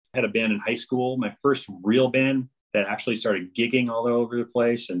I had a band in high school, my first real band that actually started gigging all over the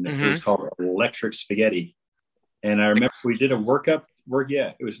place. And it was called Electric Spaghetti. And I remember we did a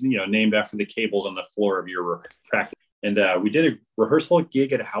it was, named after the cables on the floor of your practice. And we did a rehearsal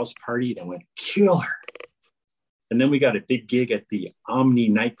gig at a house party that went killer. And then we got a big gig at the Omni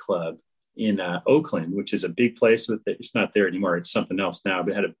nightclub in Oakland, which is a big place it's not there anymore. It's something else now,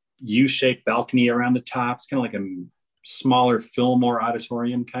 but it had a U-shaped balcony around the top. It's kind of like a smaller Fillmore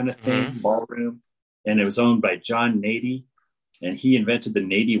auditorium kind of thing, ballroom. And it was owned by John Nady. And he invented the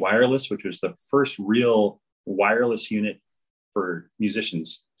Nady Wireless, which was the first real wireless unit for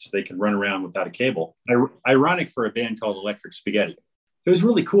musicians so they could run around without a cable. Ironic for a band called Electric Spaghetti. It was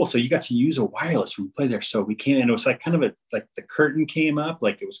really cool. So you got to use a wireless when we played there. So we came in, it was like kind of like the curtain came up,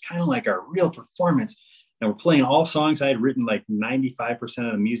 like it was kind of like our real performance. And we're playing all songs. I had written like 95%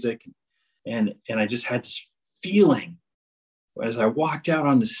 of the music. And I just had this feeling as I walked out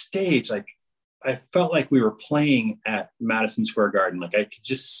on the stage, like I felt like we were playing at Madison Square Garden. Like I could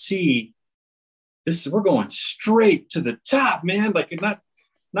just see we're going straight to the top, man. Like not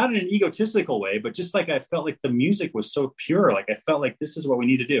in an egotistical way, but just like I felt like the music was so pure. Like I felt like this is what we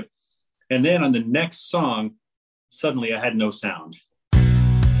need to do. And then on the next song, suddenly I had no sound.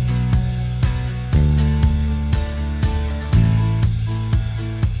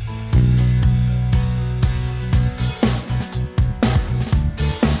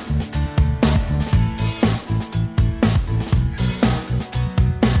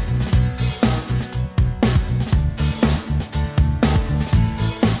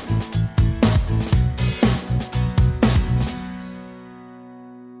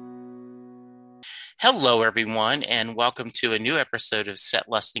 Hello, everyone, and welcome to a new episode of Set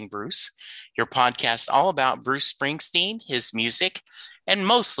Lusting Bruce, your podcast all about Bruce Springsteen, his music, and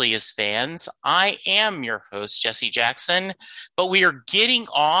mostly his fans. I am your host, Jesse Jackson, but we are getting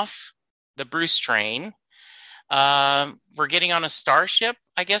off the Bruce train. We're getting on a starship,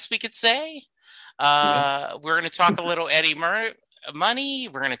 I guess we could say. We're going to talk a little Eddie Money.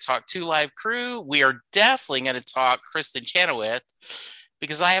 We're going to talk Two Live Crew. We are definitely going to talk Kristen Chenoweth,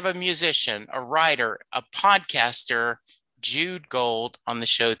 because I have a musician, a writer, a podcaster, Jude Gold, on the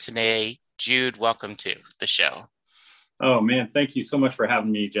show today. Jude, welcome to the show. Oh, man. Thank you so much for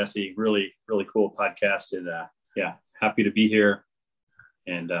having me, Jesse. Really, really cool podcast. And happy to be here.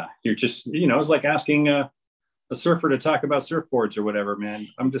 And you're just, it's like asking a surfer to talk about surfboards or whatever, man.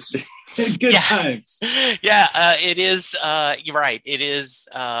 I'm just good times. Yeah, it is. You're right. It is.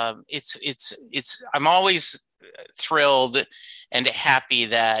 I'm always thrilled and happy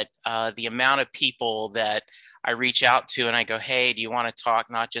that the amount of people that I reach out to and I go, hey, do you want to talk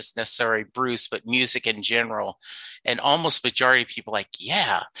not just necessarily Bruce, but music in general? And almost majority of people like,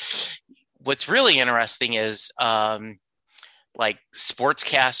 yeah. What's really interesting is like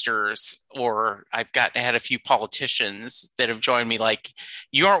sportscasters, or I had a few politicians that have joined me. Like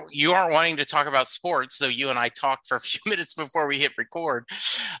you aren't wanting to talk about sports, though you and I talked for a few minutes before we hit record.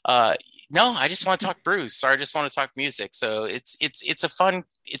 No, I just want to talk Bruce, or I just want to talk music. So it's a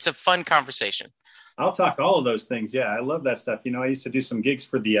fun conversation. I'll talk all of those things. Yeah, I love that stuff. I used to do some gigs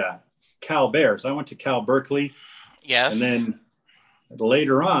for the Cal Bears. I went to Cal Berkeley. Yes. And then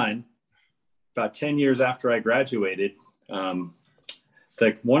later on, about 10 years after I graduated,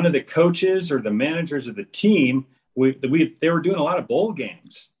 one of the coaches or the managers of the team, they were doing a lot of bowl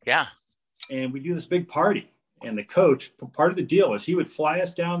games. Yeah. And we do this big party. And the coach, part of the deal was he would fly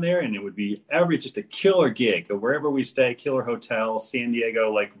us down there, and it would be just a killer gig. Wherever we stay, killer hotel, San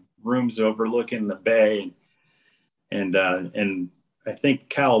Diego, like rooms overlooking the bay. And I think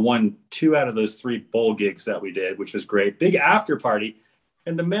Cal won 2 out of those 3 bowl gigs that we did, which was great. Big after party.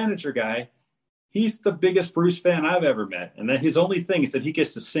 And the manager guy, he's the biggest Bruce fan I've ever met. And then his only thing is that he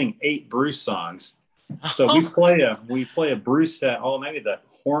gets to sing 8 Bruce songs. So we play a Bruce set all night at the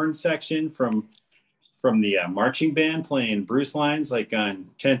horn section from the marching band playing Bruce lines, like on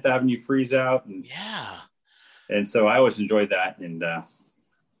 10th Avenue Freeze Out. And so I always enjoyed that. And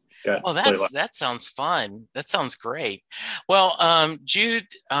that sounds fun. That sounds great. Well, Jude,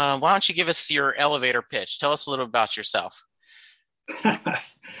 why don't you give us your elevator pitch? Tell us a little about yourself.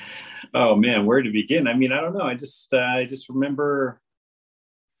 Oh man, where to begin? I mean, I don't know. I just remember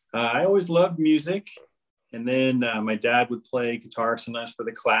I always loved music. And then my dad would play guitar sometimes for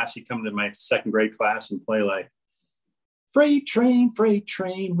the class. He'd come to my 2nd grade class and play like freight train,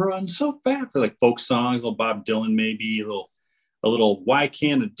 run so fast. Like folk songs, a little Bob Dylan, maybe a little why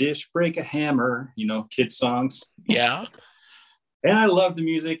can't a dish break a hammer, kid songs. Yeah. And I loved the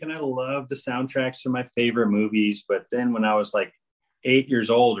music, and I loved the soundtracks for my favorite movies. But then when I was like 8 years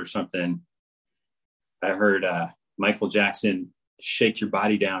old or something, I heard Michael Jackson shake your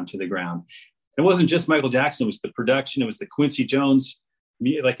body down to the ground. It wasn't just Michael Jackson. It was the production. It was the Quincy Jones.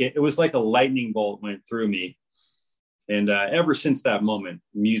 Like it was like a lightning bolt went through me. And ever since that moment,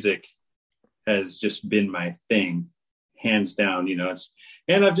 music has just been my thing, hands down.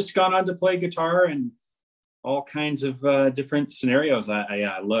 And I've just gone on to play guitar and all kinds of different scenarios.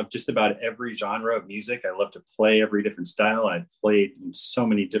 I love just about every genre of music. I love to play every different style. I've played in so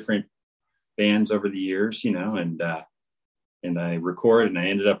many different bands over the years, and I record, and I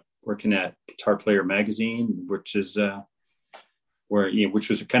ended up working at Guitar Player magazine, which is which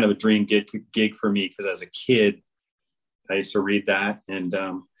was kind of a dream gig for me, because as a kid I used to read that. And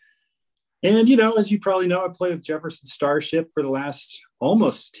as you probably know, I played with Jefferson Starship for the last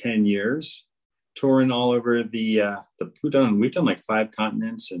almost 10 years, touring all over we've done like 5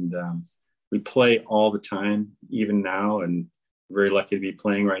 continents, and we play all the time, even now. And very lucky to be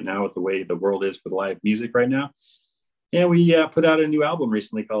playing right now with the way the world is with live music right now. And we put out a new album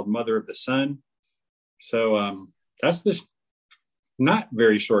recently called Mother of the Sun. So that's the not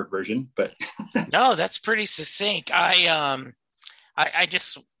very short version, but no, that's pretty succinct.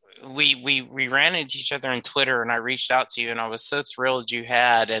 We ran into each other on Twitter, and I reached out to you, and I was so thrilled you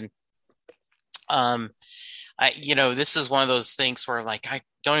had. And this is one of those things where, like, I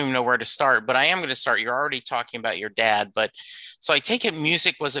don't even know where to start, but I am going to start. You're already talking about your dad, but so I take it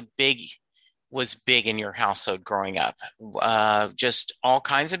music was big in your household growing up. Just all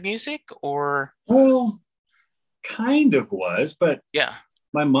kinds of music, or? Well, kind of was, but yeah.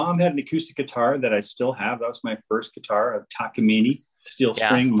 My mom had an acoustic guitar that I still have. That was my first guitar, a Takamine steel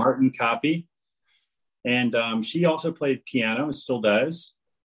string Martin copy. And she also played piano and still does.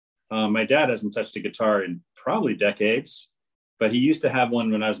 My dad hasn't touched a guitar in probably decades, but he used to have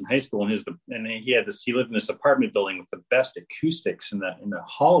one when I was in high school, and he lived in this apartment building with the best acoustics in the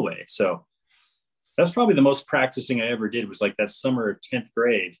hallway. So that's probably the most practicing I ever did, was like that summer of 10th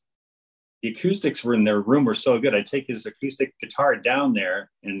grade. The acoustics in their room were so good. I'd take his acoustic guitar down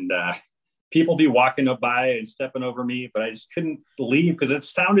there, and people be walking up by and stepping over me, but I just couldn't leave because it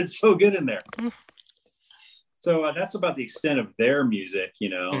sounded so good in there. So that's about the extent of their music,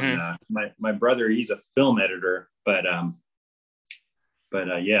 And, my brother, he's a film editor, but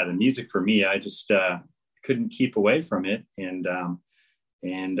the music for me, I just couldn't keep away from it. And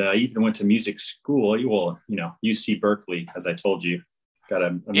I even went to music school. Well, UC Berkeley, as I told you, got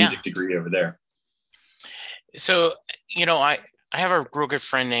a music degree over there. So, I have a real good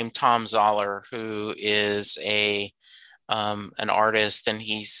friend named Tom Zoller, who is an artist, and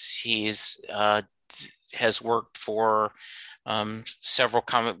he's has worked for several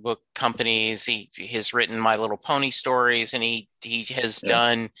comic book companies. He has written My Little Pony stories, and he has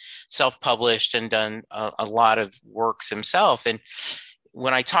done self-published and done a lot of works himself. And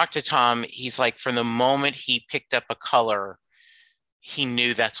when I talked to Tom, he's like, from the moment he picked up a color, he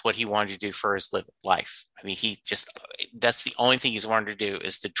knew that's what he wanted to do for his life. I mean, that's the only thing he's wanted to do,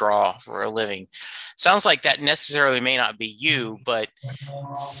 is to draw for a living. Sounds like that necessarily may not be you, but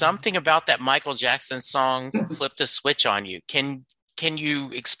something about that Michael Jackson song flipped a switch on you. Can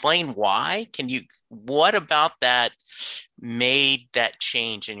you explain why? What about that made that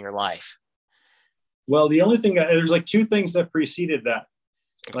change in your life? Well, the only thing, there's like 2 things that preceded that.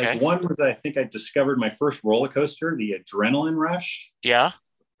 Okay. Like, one was, I think I discovered my first roller coaster, the adrenaline rush. Yeah.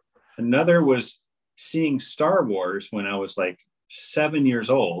 Another was seeing Star Wars when I was like 7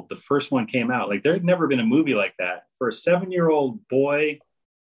 years old. The first one came out. Like, there had never been a movie like that for a 7-year-old boy.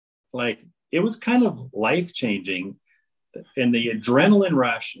 Like, it was kind of life-changing. And the adrenaline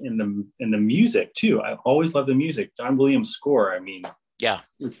rush in the music too. I always loved the music. John Williams' score. I mean,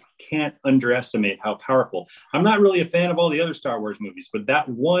 you can't underestimate how powerful. I'm not really a fan of all the other Star Wars movies, but that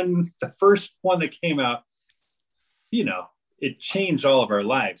one, the first one that came out, it changed all of our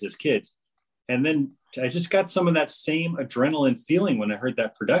lives as kids. And then I just got some of that same adrenaline feeling when I heard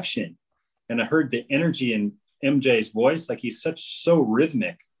that production, and I heard the energy in MJ's voice. Like, he's so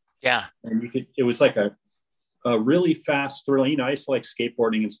rhythmic. Yeah. And it was like a really fast thrill. I used to like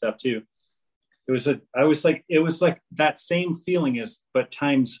skateboarding and stuff too. It was like that same feeling but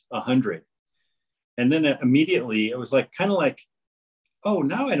times 100. And then immediately it was like, kind of like, oh,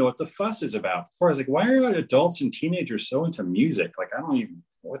 now I know what the fuss is about. Before I was like, why are adults and teenagers so into music? Like, I don't even,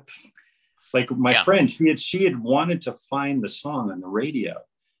 like my friend, she had wanted to find the song on the radio.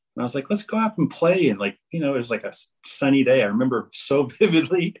 And I was like, let's go out and play. And like, it was like a sunny day. I remember so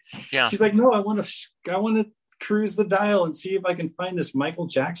vividly. Yeah. She's like, no, I want to cruise the dial and see if I can find this Michael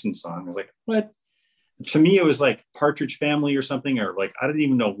Jackson song. I was like, what? To me, it was like Partridge Family or something, or like, I didn't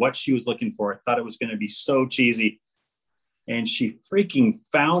even know what she was looking for. I thought it was going to be so cheesy. And she freaking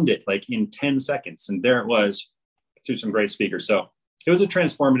found it like in 10 seconds. And there it was. through some great speakers. So it was a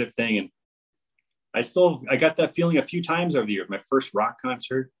transformative thing. And I got that feeling a few times over the year. My first rock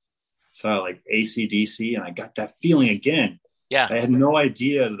concert, saw like AC/DC, and I got that feeling again. Yeah. I had no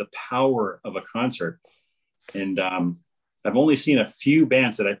idea the power of a concert. And I've only seen a few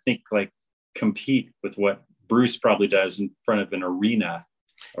bands that I think like compete with what Bruce probably does in front of an arena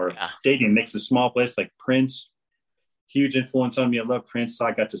or stadium. Makes a small place, like Prince. Huge influence on me. I love Prince, so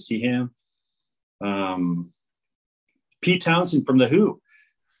I got to see him. Pete Townsend from The Who.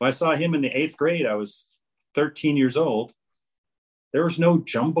 When I saw him in the 8th grade, I was 13 years old. There was no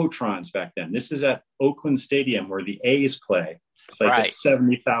jumbotrons back then. This is at Oakland Stadium where the A's play. It's like a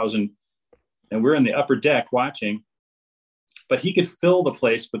 70,000, and we're in the upper deck watching. But he could fill the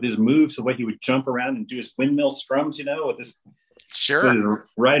place with his moves, the way he would jump around and do his windmill strums, with this with his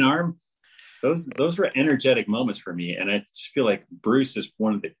right arm. Those were energetic moments for me, and I just feel like Bruce is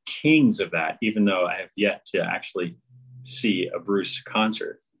one of the kings of that, even though I have yet to actually see a Bruce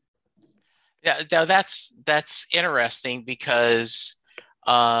concert. Yeah, now that's interesting because,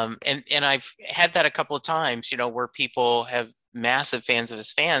 and I've had that a couple of times, where people have massive fans of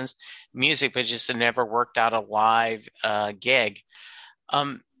his music, but just never worked out a live gig.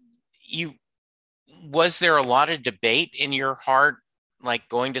 Was there a lot of debate in your heart, like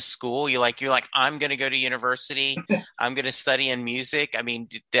going to school? You're like, I'm going to go to university. I'm going to study in music. I mean,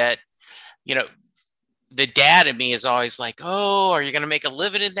 that, the dad in me is always like, oh, are you going to make a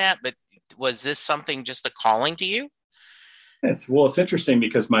living in that? But was this something just a calling to you? It's interesting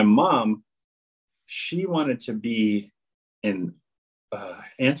because my mom, she wanted to be in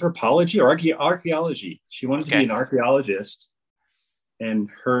anthropology or archaeology. She wanted to be an archaeologist. And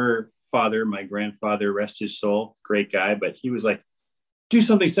her father, my grandfather, rest his soul, great guy, but he was like, do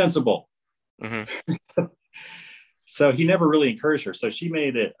something sensible. Mm-hmm. So he never really encouraged her. So she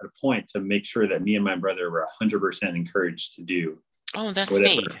made it a point to make sure that me and my brother were 100% encouraged to do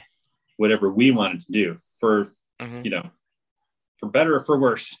whatever we wanted to do for, for better or for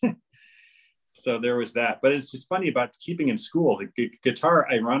worse. So there was that. But it's just funny about keeping in school. The guitar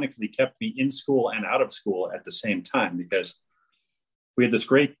ironically kept me in school and out of school at the same time, because we had this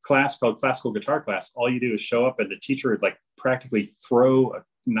great class called classical guitar class. All you do is show up and the teacher would like practically throw a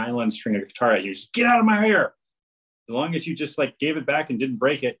nylon string of guitar at you. Just get out of my hair. As long as you just like gave it back and didn't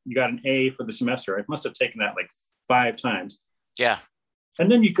break it, you got an A for the semester. I must have taken that like 5 times. Yeah.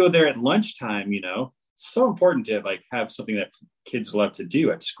 And then you go there at lunchtime, It's so important to like have something that kids love to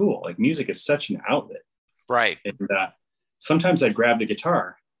do at school. Like music is such an outlet. Right. And sometimes I'd grab the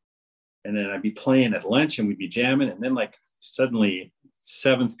guitar and then I'd be playing at lunch and we'd be jamming. And then like suddenly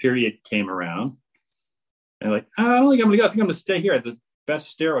 7th period came around and I'm like, I don't think I'm going to go. I think I'm going to stay here at the best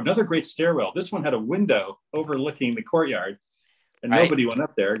stairwell. Another great stairwell. This one had a window overlooking the courtyard and nobody went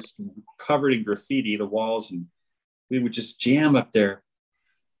up there, just covered in graffiti, the walls. And we would just jam up there.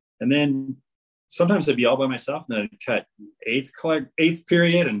 And then sometimes I'd be all by myself and then I'd cut 8th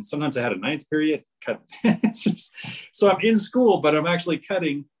period. And sometimes I had a 9th period cut. So I'm in school, but I'm actually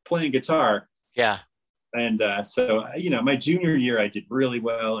playing guitar. Yeah. And so, my junior year, I did really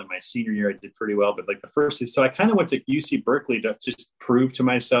well. And my senior year, I did pretty well. But like so I kind of went to UC Berkeley to just prove to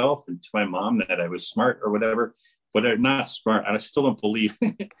myself and to my mom that I was smart or whatever. But I'm not smart. I still don't believe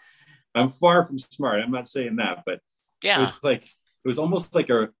I'm far from smart. I'm not saying that. But yeah, it was almost like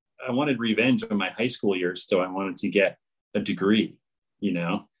I wanted revenge on my high school years. So I wanted to get a degree,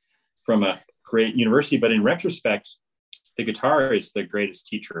 from a great university. But in retrospect, the guitar is the greatest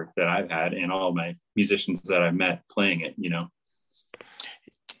teacher that I've had and all my musicians that I've met playing it,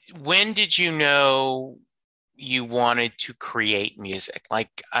 When did you know you wanted to create music?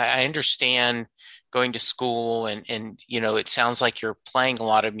 Like, I understand going to school and it sounds like you're playing a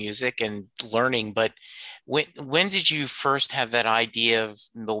lot of music and learning, but when did you first have that idea of,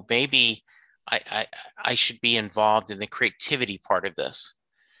 well, maybe I should be involved in the creativity part of this?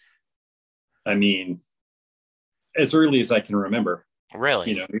 I mean, as early as I can remember.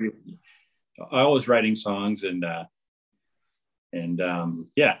 Really? I was writing songs and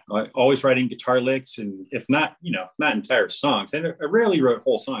always writing guitar licks, and if not entire songs. And I rarely wrote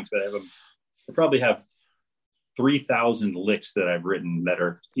whole songs, but I probably have 3,000 licks that I've written that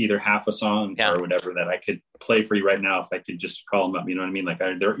are either half a song or whatever that I could play for you right now if I could just call them up. You know what I mean? Like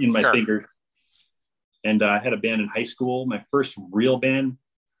they're in my fingers. And I had a band in high school, my first real band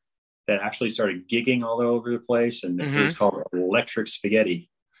that actually started gigging all over the place, and it was called Electric Spaghetti.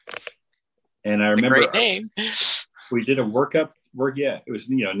 And I remember great name. We did a it was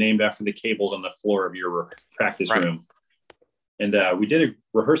named after the cables on the floor of your practice room. And we did a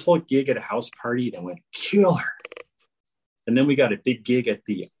rehearsal gig at a house party that went killer. And then we got a big gig at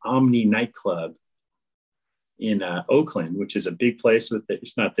the Omni nightclub in Oakland, which is a big place with it.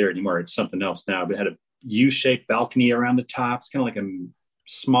 It's not there anymore. It's something else now, but it had a U-shaped balcony around the top. It's kind of like a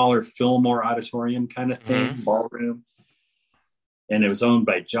smaller Fillmore auditorium kind of thing, ballroom. And it was owned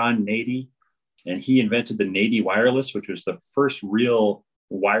by John Nady, and he invented the Nady Wireless, which was the first real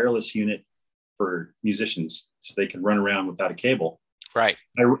wireless unit for musicians, so they could run around without a cable. Right.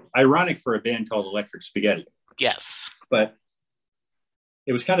 Ironic for a band called Electric Spaghetti. Yes. But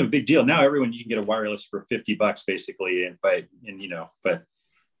it was kind of a big deal. Now everyone, you can get a wireless for $50 basically, but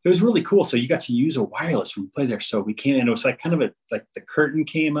it was really cool. So you got to use a wireless when we played there. So we came, and it was like kind of like the curtain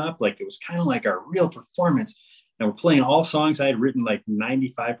came up, like it was kind of like a real performance. And we're playing all songs. I had written like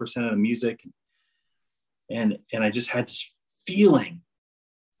 95% of the music. And I just had this feeling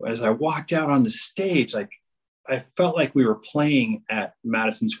as I walked out on the stage, like I felt like we were playing at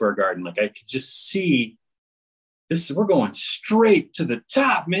Madison Square Garden. Like I could just see we're going straight to the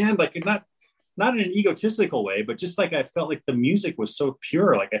top, man. Like not in an egotistical way, but just like I felt like the music was so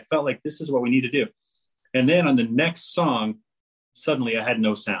pure. Like I felt like this is what we need to do. And then on the next song, suddenly I had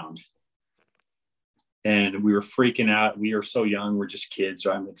no sound. And we were freaking out. We were so young. We're just kids.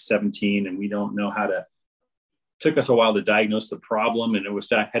 So I'm like 17 and we don't know how to. Took us a while to diagnose the problem. And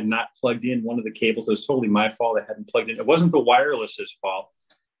I had not plugged in one of the cables. It was totally my fault. I hadn't plugged in. It wasn't the wireless's fault.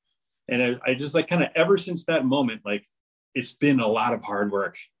 And I just like kind of ever since that moment, like it's been a lot of hard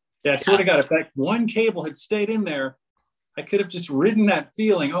work. Yeah, I swear to God, if that one cable had stayed in there, I could have just ridden that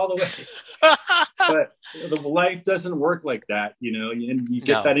feeling all the way. But the life doesn't work like that, you know, and you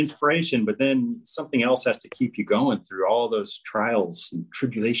get that inspiration, but then something else has to keep you going through all those trials and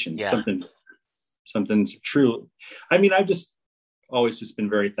tribulations. Yeah. Something's true. I mean, I've just always just been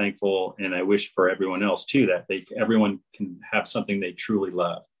very thankful, and I wish for everyone else too, that everyone can have something they truly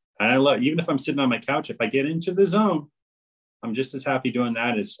love. And I love, even if I'm sitting on my couch, if I get into the zone, I'm just as happy doing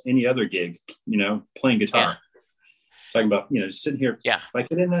that as any other gig, you know, playing guitar. Yeah. Talking about, you know, just sitting here. Yeah. If I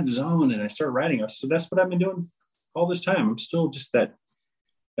get in that zone and I start writing, so that's what I've been doing all this time. I'm still just that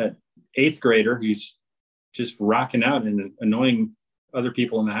eighth grader who's just rocking out and annoying other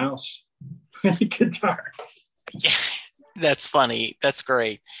people in the house with a guitar. Yeah, that's funny. That's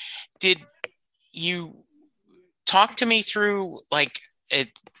great. Did you talk to me through, like, it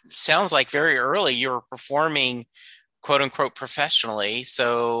sounds like very early you were performing, quote unquote, professionally.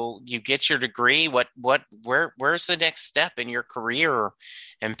 So you get your degree. Where's the next step in your career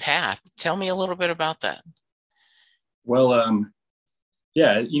and path? Tell me a little bit about that. Well,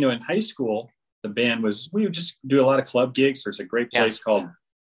 yeah, you know, in high school, the band we would just do a lot of club gigs. There's a great place called,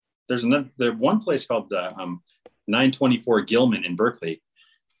 there's one place called 924 Gilman in Berkeley,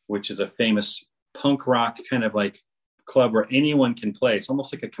 which is a famous punk rock kind of like club where anyone can play. It's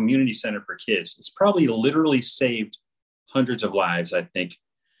almost like a community center for kids. It's probably literally saved hundreds of lives, I think.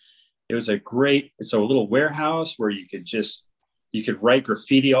 It's a little warehouse where you could write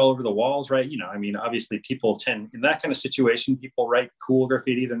graffiti all over the walls, right? You know, I mean, obviously people tend, in that kind of situation, people write cool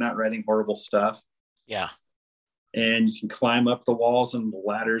graffiti. They're not writing horrible stuff. Yeah. And you can climb up the walls and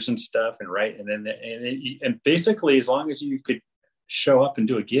ladders and stuff and write. And basically, as long as you could show up and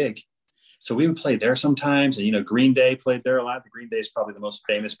do a gig. So we would play there sometimes. And, you know, Green Day played there a lot. The Green Day is probably the most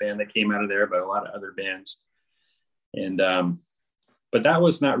famous band that came out of there, but a lot of other bands. And, but that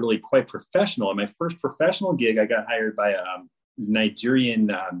was not really quite professional. And my first professional gig, I got hired by a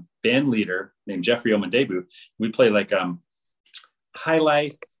Nigerian band leader named Jeffrey Omondebu. We played like high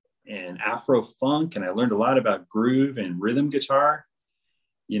life and Afro funk. And I learned a lot about groove and rhythm guitar,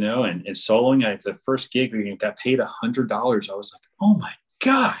 you know, and soloing. The first gig, we got paid $100. I was like, oh my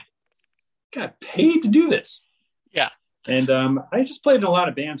God, got paid to do this. Yeah. And I just played in a lot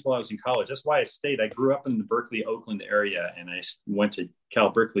of bands while I was in college. That's why I stayed. I grew up in the Berkeley, Oakland area, and I went to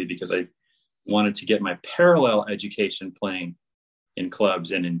Cal Berkeley because I wanted to get my parallel education playing in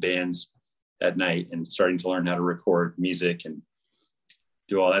clubs and in bands at night and starting to learn how to record music and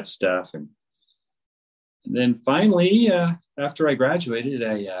do all that stuff. And then finally, after I graduated,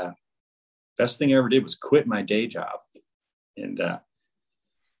 best thing I ever did was quit my day job. And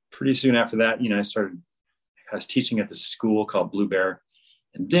pretty soon after that, you know, I was teaching at this school called Blue Bear.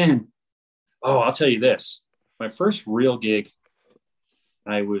 And then, I'll tell you this, my first real gig,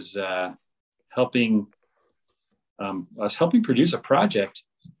 I was helping produce a project.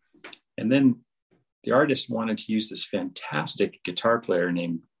 And then the artist wanted to use this fantastic guitar player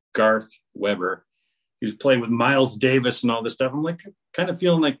named Garth Weber, who's played with Miles Davis and all this stuff. I'm like, kind of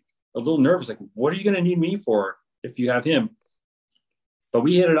feeling like a little nervous, like, what are you going to need me for if you have him? But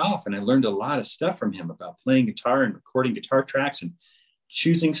we hit it off, and I learned a lot of stuff from him about playing guitar and recording guitar tracks and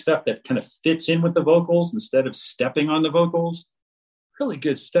choosing stuff that kind of fits in with the vocals instead of stepping on the vocals. Really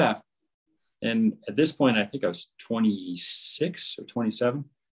good stuff. And at this point, I think I was 26 or 27.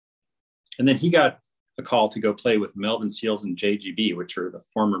 And then he got a call to go play with Melvin Seals and JGB, which are the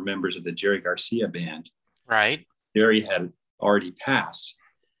former members of the Jerry Garcia band. Right. Jerry had already passed,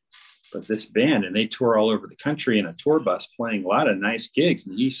 but this band, and they tour all over the country in a tour bus playing a lot of nice gigs.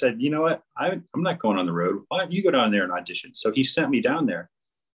 And he said, you know what, I'm not going on the road. Why don't you go down there and audition? So he sent me down there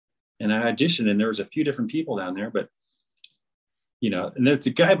and I auditioned, and there was a few different people down there, but and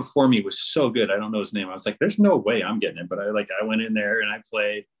the guy before me was so good. I don't know his name. I was like, there's no way I'm getting it. But I went in there and I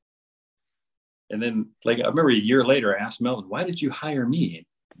played. And then I remember a year later, I asked Melvin, why did you hire me?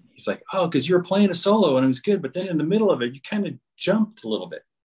 He's like, oh, because you were playing a solo and it was good. But then in the middle of it, you kind of jumped a little bit.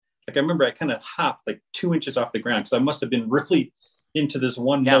 I remember I kind of hopped 2 inches off the ground because I must have been really into this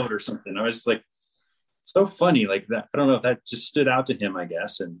one note or something. I was just like, so funny like that. I don't know if that just stood out to him, I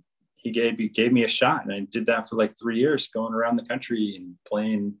guess. And he gave me a shot, and I did that for 3 years, going around the country and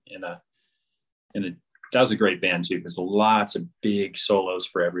playing that was a great band too, because lots of big solos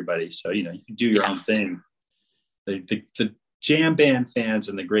for everybody. So, you can do your own thing. The jam band fans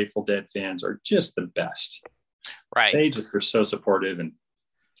and the Grateful Dead fans are just the best. Right. They just are so supportive, and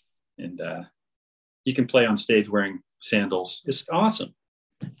you can play on stage wearing sandals. It's awesome.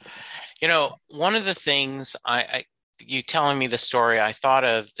 One of the things you telling me the story, I thought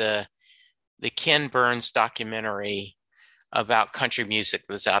of the Ken Burns documentary about country music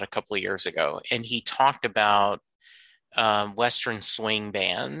that was out a couple of years ago. And he talked about Western swing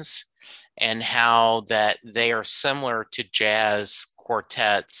bands and how that they are similar to jazz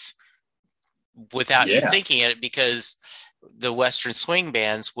quartets without you thinking it, because the Western swing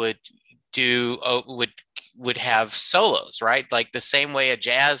bands would have solos, right? Like the same way a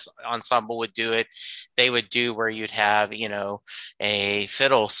jazz ensemble would do it, they would do where you'd have, a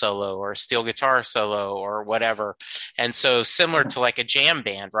fiddle solo or a steel guitar solo or whatever. And so similar to a jam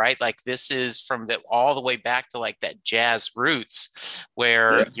band, right? Like this is from all the way back to that jazz roots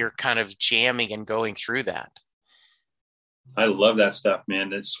where you're kind of jamming and going through that. I love that stuff,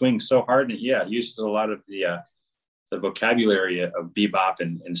 man. It swings so hard. And it uses a lot of the vocabulary of bebop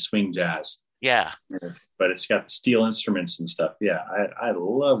and swing jazz. Yeah. But it's got the steel instruments and stuff. Yeah. I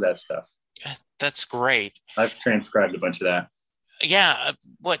love that stuff. That's great. I've transcribed a bunch of that. Yeah.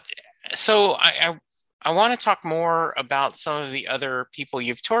 So I want to talk more about some of the other people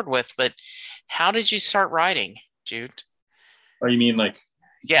you've toured with, but how did you start writing, Jude? Oh, you mean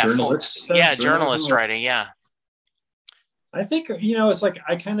journalist? Journalist writing. Yeah. I think, it's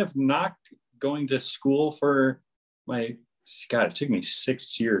I kind of knocked going to school for it took me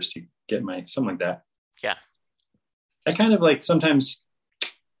 6 years to get something like that. Yeah. I kind of sometimes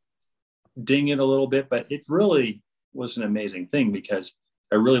ding it a little bit, but it really was an amazing thing because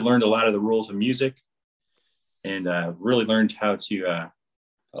I really learned a lot of the rules of music and really learned how to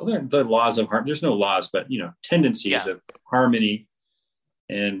learn the laws of harmony. There's no laws, but tendencies of harmony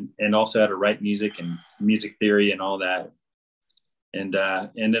and also how to write music and music theory and all that. And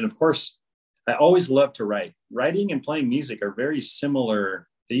then of course, I always love to write. Writing and playing music are very similar.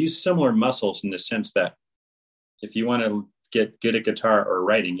 They use similar muscles in the sense that if you want to get good at guitar or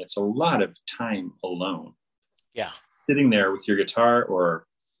writing, it's a lot of time alone. Yeah. Sitting there with your guitar or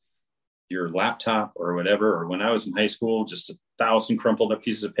your laptop or whatever. Or when I was in high school, just 1,000 crumpled up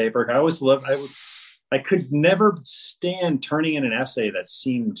pieces of paper. I could never stand turning in an essay that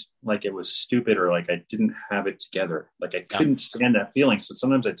seemed like it was stupid or like I didn't have it together. I couldn't stand that feeling. So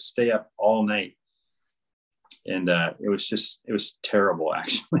sometimes I'd stay up all night. And it was terrible,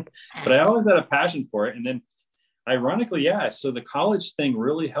 actually. But I always had a passion for it. And then ironically, so the college thing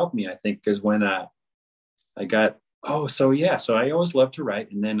really helped me, I think, because when I always loved to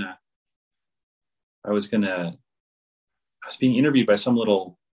write. And then I was being interviewed by some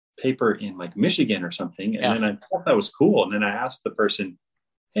little paper in Michigan or something. And then I thought that was cool. And then I asked the person,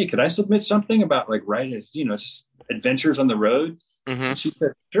 hey, could I submit something about writing, just adventures on the road? Mm-hmm. And she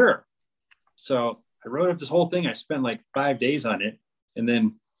said, sure. So I wrote up this whole thing. I spent 5 days on it. And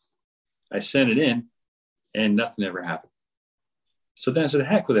then I sent it in and nothing ever happened. So then I said,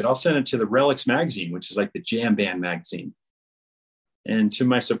 heck with it. I'll send it to the Relics magazine, which is the jam band magazine. And to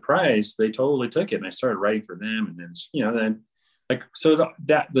my surprise, they totally took it. And I started writing for them. And then,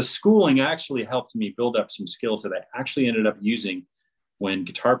 the schooling actually helped me build up some skills that I actually ended up using when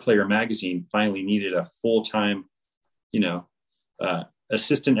Guitar Player magazine finally needed a full-time,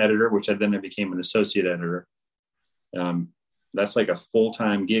 assistant editor, which I became an associate editor. That's a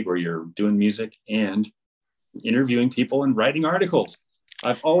full-time gig where you're doing music and interviewing people and writing articles.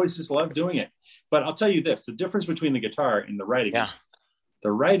 I've always just loved doing it. But I'll tell you this, the difference between the guitar and the writing is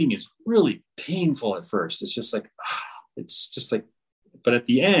the writing is really painful at first. It's just But at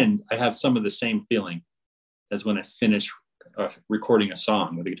the end, I have some of the same feeling as when I finish recording a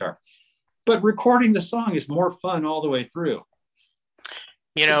song with a guitar. But recording the song is more fun all the way through.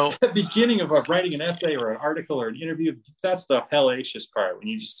 It's the beginning of writing an essay or an article or an interview. That's the hellacious part, when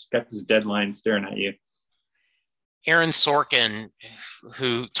you just got this deadline staring at you. Aaron Sorkin,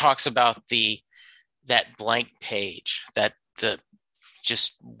 who talks about that blank page, that the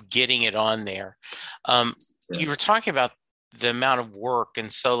just getting it on there. You were talking about the amount of work in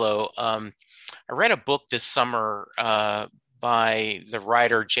solo. I read a book this summer by the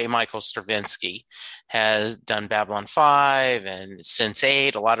writer J. Michael Straczynski, has done Babylon 5 and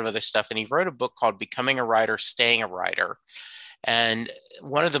Sense8, a lot of other stuff. And he wrote a book called Becoming a Writer, Staying a Writer. And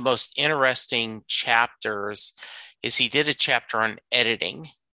one of the most interesting chapters is he did a chapter on editing.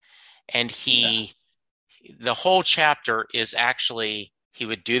 And the whole chapter is actually, he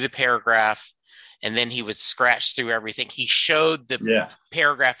would do the paragraph and then he would scratch through everything. He showed the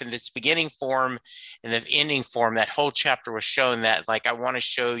paragraph in its beginning form and the ending form. That whole chapter was shown that, like, I want to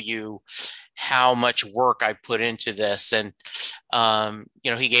show you how much work I put into this. And,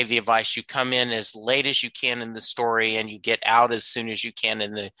 he gave the advice, you come in as late as you can in the story and you get out as soon as you can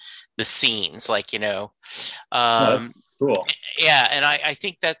in the scenes, cool. Yeah. And I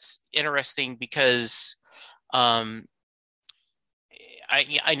think that's interesting because,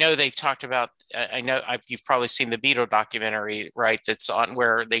 I know they've talked about, you've probably seen the Beatle documentary, right? That's on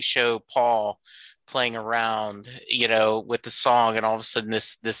where they show Paul playing around, with the song, and all of a sudden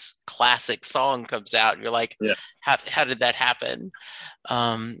this classic song comes out. And you're like, how did that happen?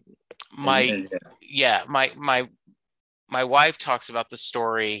 My wife talks about the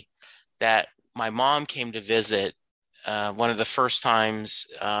story that my mom came to visit. One of the first times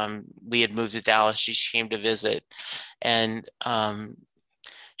we had moved to Dallas, she came to visit, and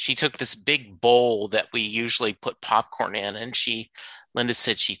she took this big bowl that we usually put popcorn in, and Linda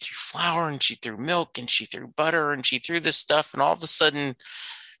said she threw flour and she threw milk and she threw butter and she threw this stuff, and all of a sudden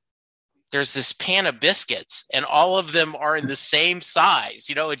there's this pan of biscuits and all of them are in the same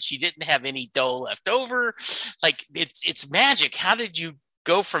size, and she didn't have any dough left over. Like, it's magic. How did you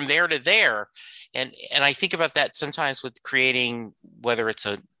go from there to there? And I think about that sometimes with creating, whether it's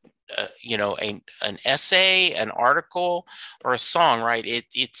an essay, an article, or a song, right?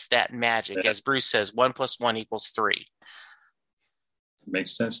 It's that magic. As Bruce says, 1 + 1 = 3.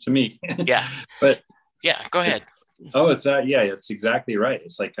 Makes sense to me. Yeah. But yeah, go ahead. It's exactly right.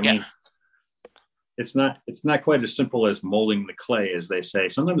 It's like, I mean, it's not quite as simple as molding the clay, as they say.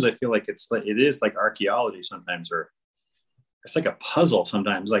 Sometimes I feel like it is like archaeology sometimes, or it's like a puzzle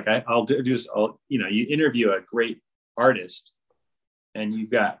sometimes. Like you interview a great artist and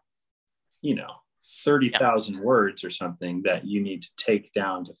you've got, 30,000 words or something that you need to take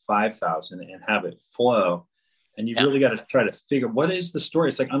down to 5,000 and have it flow. And you've really got to try to figure, what is the story?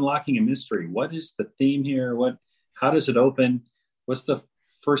 It's like unlocking a mystery. What is the theme here? How does it open? What's the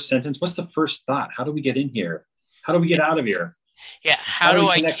first sentence? What's the first thought? How do we get in here? How do we get out of here? Yeah. How do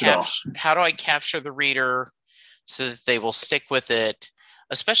I capture the reader so that they will stick with it,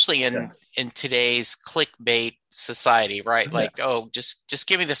 especially in today's clickbait society, right? Yeah. Like, just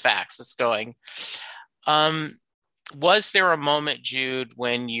give me the facts. It's going. Was there a moment, Jude,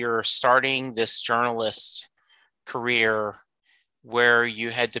 when you're starting this journalist career where you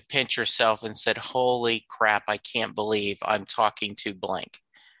had to pinch yourself and said, holy crap, I can't believe I'm talking to blank?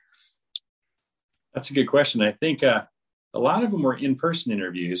 That's a good question. I think a lot of them were in-person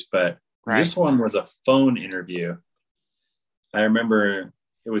interviews, but this one was a phone interview. I remember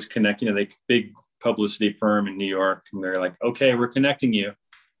it was connecting, the big publicity firm in New York, and they're like, okay, we're connecting you.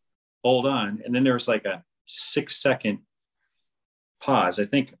 Hold on. And then there was like a 6-second pause. I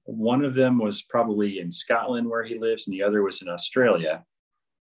think one of them was probably in Scotland where he lives, and the other was in Australia.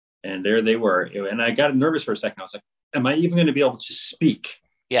 And there they were. And I got nervous for a second. I was like, am I even going to be able to speak?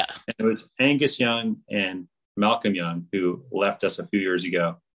 Yeah. And it was Angus Young and Malcolm Young, who left us a few years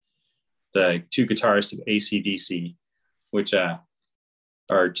ago, the two guitarists of AC/DC, which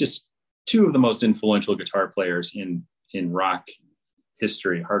are just two of the most influential guitar players in rock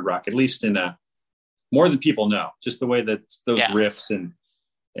history, hard rock, at least in more than people know. Just the way that those riffs and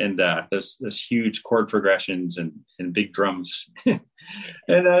those huge chord progressions and big drums, and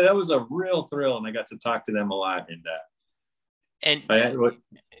that was a real thrill. And I got to talk to them a lot. And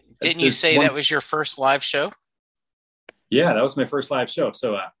didn't you say that was your first live show? Yeah, that was my first live show.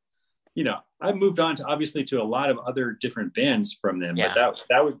 So, I moved on to obviously to a lot of other different bands from them, but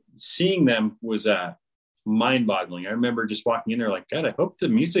that was, seeing them was mind boggling. I remember just walking in there like, God, I hope the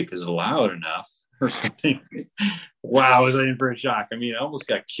music is loud enough or something. Wow, was I in for a shock? I mean, I almost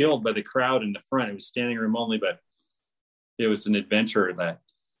got killed by the crowd in the front. It was standing room only, but it was an adventure that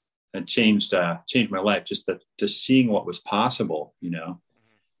changed my life. Just seeing what was possible,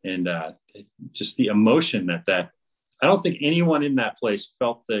 and just the emotion that I don't think anyone in that place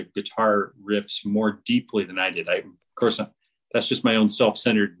felt the guitar riffs more deeply than I did. Of course, that's just my own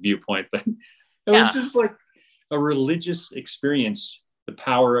self-centered viewpoint, but it was just like a religious experience, the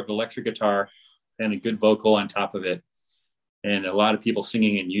power of electric guitar and a good vocal on top of it. And a lot of people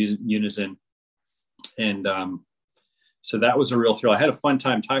singing in unison. And so that was a real thrill. I had a fun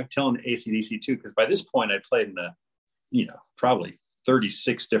time telling AC/DC too, because by this point I played in probably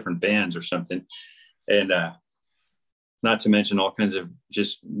 36 different bands or something. And not to mention all kinds of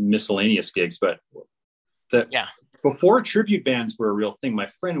just miscellaneous gigs. But before tribute bands were a real thing, my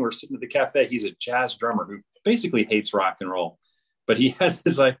friend, we were sitting at the cafe, he's a jazz drummer who basically hates rock and roll. But he had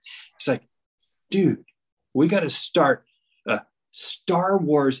this he's like, dude, we got to start a Star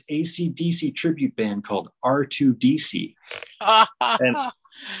Wars AC/DC tribute band called R2DC.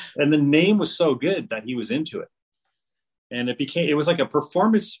 and the name was so good that he was into it. And it was like a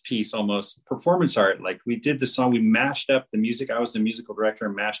performance piece, almost performance art. Like we did the song, we mashed up the music. I was the musical director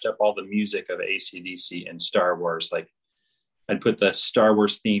and mashed up all the music of AC/DC and Star Wars. Like I'd put the Star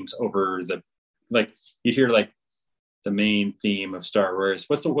Wars themes over you'd hear like the main theme of Star Wars.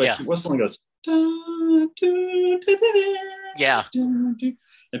 What's the one that goes? Yeah.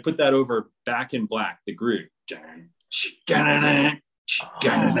 And put that over Back in Black, the groove.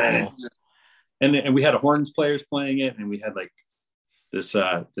 And we had horns players playing it, and we had like this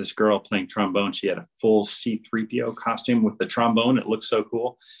girl playing trombone. She had a full C-3PO costume with the trombone. It looked so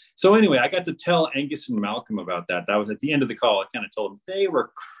cool. So anyway, I got to tell Angus and Malcolm about that. That was at the end of the call. I kind of told them. They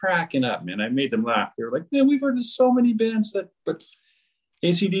were cracking up, man. I made them laugh. They were like, man, we've heard of so many bands but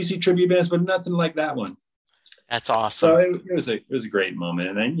AC/DC tribute bands, but nothing like that one. That's awesome. So it was a great moment.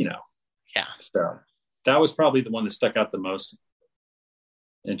 And then, so that was probably the one that stuck out the most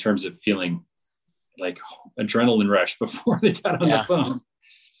in terms of feeling like adrenaline rush before they got on the phone.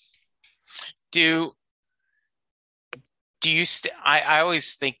 Do you I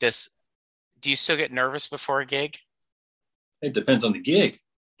always think this, do you still get nervous before a gig? It depends on the gig.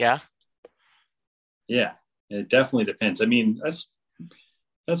 Yeah. It definitely depends. I mean,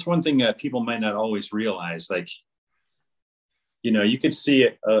 that's one thing that people might not always realize. Like, you could see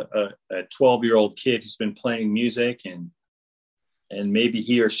a 12-year-old kid who's been playing music and maybe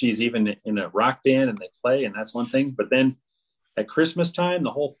he or she's even in a rock band and they play, and that's one thing. But then at Christmas time,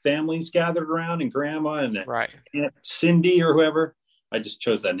 the whole family's gathered around, and grandma and Aunt Cindy or whoever. I just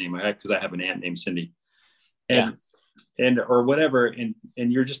chose that name because I have an aunt named Cindy, and or whatever. And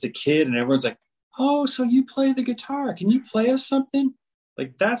you're just a kid, and everyone's like, "Oh, so you play the guitar? Can you play us something?"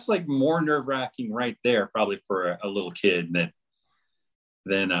 Like that's like more nerve-wracking right there, probably for a little kid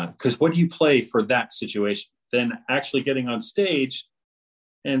than because what do you play for that situation? Then actually getting on stage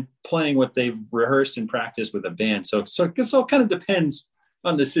and playing what they've rehearsed and practiced with a band. So it kind of depends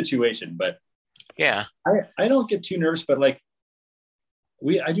on the situation, but I don't get too nervous, but like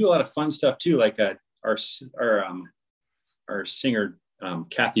I do a lot of fun stuff too. Like our singer,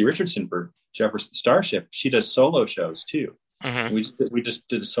 Kathy Richardson for Jefferson Starship, she does solo shows too. Mm-hmm. We just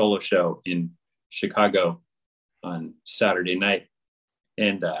did a solo show in Chicago on Saturday night.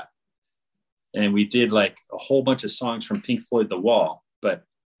 And we did like a whole bunch of songs from Pink Floyd, The Wall, but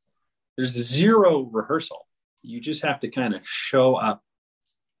there's zero rehearsal. You just have to kind of show up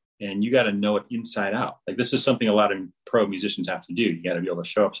and you got to know it inside out. Like this is something a lot of pro musicians have to do. You got to be able to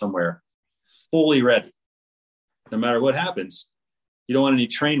show up somewhere fully ready. No matter what happens, you don't want any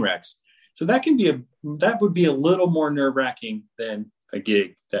train wrecks. So that would be a little more nerve-wracking than a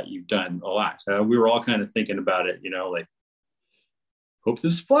gig that you've done a lot. So we were all kind of thinking about it, like, hope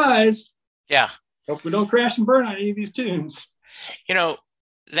this flies. Yeah. Hope we don't crash and burn on any of these tunes.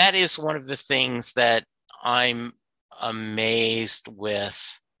 That is one of the things that I'm amazed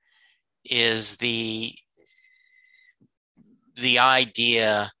with is the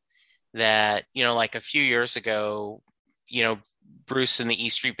idea that, like a few years ago, Bruce and the E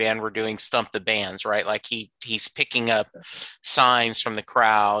Street Band were doing Stump the Bands, right? Like he's picking up signs from the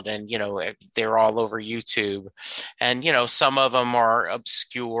crowd and, they're all over YouTube. And, some of them are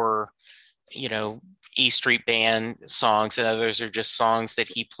obscure, E Street Band songs, and others are just songs that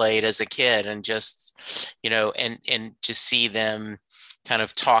he played as a kid, and just, and to see them kind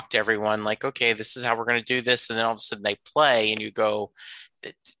of talk to everyone like, okay, this is how we're going to do this. And then all of a sudden they play and you go,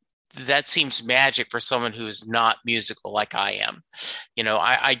 that seems magic for someone who is not musical like I am.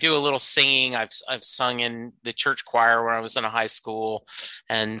 I do a little singing. I've sung in the church choir when I was in a high school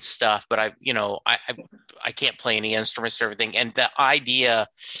and stuff, but I can't play any instruments or everything. And the idea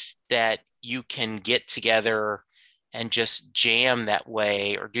that you can get together and just jam that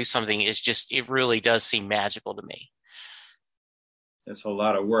way or do something is just, it really does seem magical to me. It's a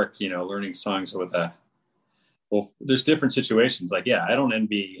lot of work, learning songs with there's different situations. Like, yeah, I don't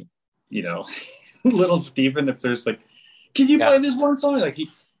envy, little Steven if there's like, can you play this one song? Like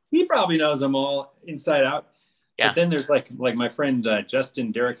he probably knows them all inside out. Yeah. But then there's like my friend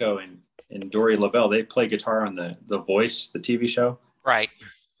Justin Derrico and Dory Lavelle, they play guitar on the Voice, the TV show. Right.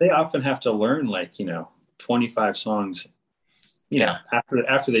 They often have to learn 25 songs,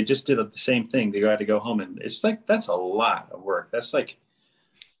 after they just did the same thing. They got to go home, and it's like, that's a lot of work. That's like,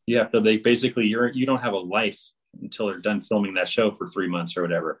 you don't have a life until they're done filming that show for 3 months or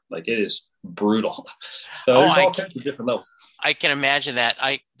whatever. Like, it is brutal. So there's all kinds of different levels. I can imagine that.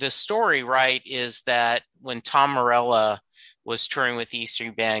 The story, right, is that when Tom Morello was touring with the E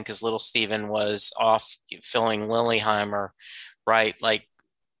Street Band, because Little Steven was off filling Lillehammer, right? Like,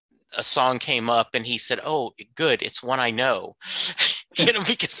 a song came up and he said, "Oh, good, it's one I know,"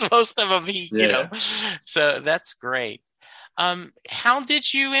 because most of them, so that's great. How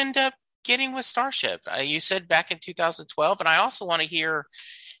did you end up getting with Starship? You said back in 2012, and I also want to hear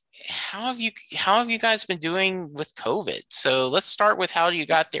how have you guys been doing with COVID? So let's start with how you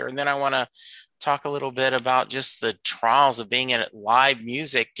got there, and then I want to talk a little bit about just the trials of being in live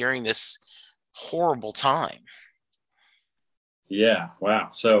music during this horrible time. Yeah.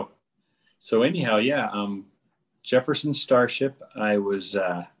 Wow. So anyhow, Jefferson Starship, I was,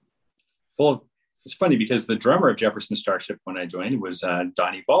 it's funny because the drummer of Jefferson Starship when I joined was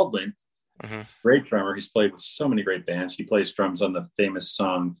Donnie Baldwin, great drummer. He's played with so many great bands. He plays drums on the famous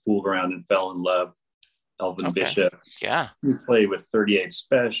song Fooled Around and Fell in Love, Elvin Bishop. Yeah. He played with 38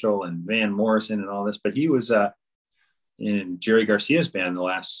 Special and Van Morrison and all this, but he was in Jerry Garcia's band the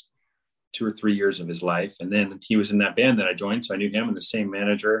last 2 or 3 years of his life. And then he was in that band that I joined. So I knew him and the same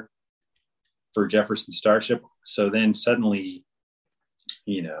manager for Jefferson Starship. So then suddenly,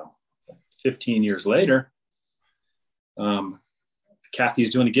 15 years later,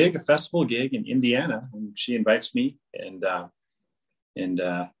 Kathy's doing a festival gig in Indiana, and she invites me, and I'm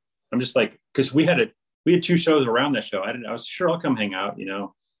just like, because we had 2 shows around that show. I was sure I'll come hang out,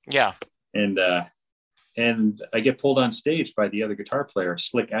 Yeah. And I get pulled on stage by the other guitar player,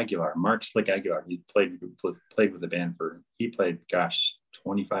 Mark Slick Aguilar. He played with the band he played,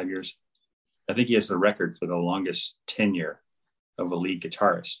 25 years. I think he has the record for the longest tenure of a lead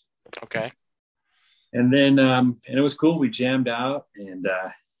guitarist. Okay. And then, and it was cool. We jammed out,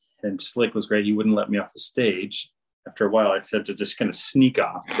 and Slick was great. He wouldn't let me off the stage. After a while, I had to just kind of sneak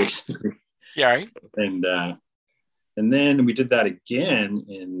off, basically. Yeah. Right. And then we did that again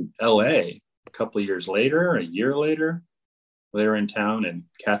in LA a couple of years later, a year later. They were in town, and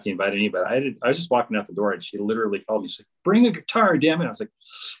Kathy invited me, but I was just walking out the door, and she literally called me. She's like, "Bring a guitar, damn it!" I was like,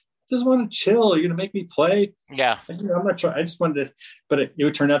 just want to chill. You're gonna make me play? Yeah. I'm not trying. I just wanted to, but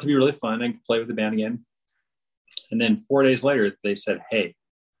it turned out to be really fun. I could play with the band again. And then 4 days later, they said, "Hey,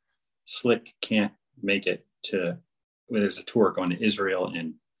 Slick can't make it there's a tour going to Israel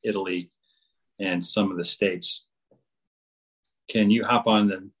and Italy and some of the States. Can you hop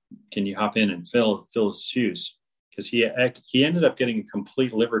in and fill his shoes?" Because he ended up getting a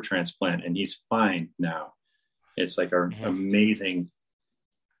complete liver transplant, and he's fine now. It's like an amazing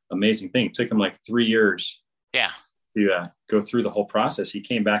thing. It took him like 3 years to go through the whole process. He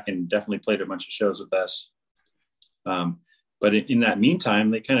came back and definitely played a bunch of shows with us. But in that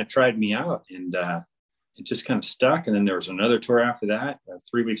meantime, they kind of tried me out, and it just kind of stuck. And then there was another tour after that,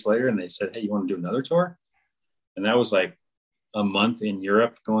 3 weeks later, and they said, "Hey, you want to do another tour?" And that was like a month in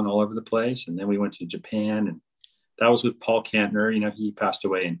Europe, going all over the place. And then we went to Japan, and that was with Paul Kantner. He passed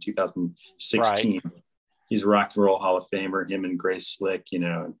away in 2016. Right. He's a Rock and Roll Hall of Famer, him and Grace Slick,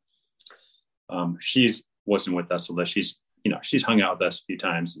 she's wasn't with us, although she's hung out with us a few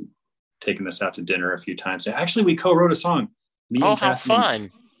times and taken us out to dinner a few times. Actually, we co-wrote a song. How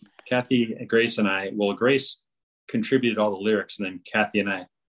fun. Kathy, Grace, and I, Grace contributed all the lyrics, and then Kathy and I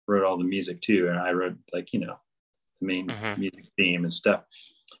wrote all the music too. And I wrote the main music theme and stuff.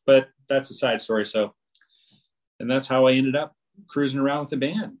 But that's a side story. So, and that's how I ended up cruising around with the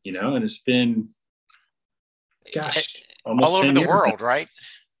band, and it's been, almost all over the world, now. Right?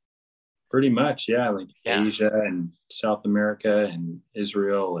 Pretty much, yeah. Asia and South America and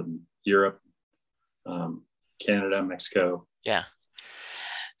Israel and Europe, Canada, Mexico. Yeah.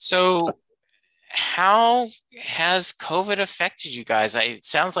 So how has COVID affected you guys? It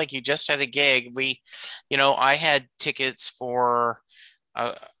sounds like you just had a gig. I had tickets for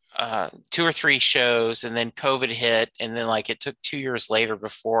 2 or 3 shows, and then COVID hit, and then it took 2 years later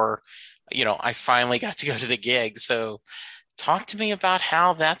before I finally got to go to the gig. So talk to me about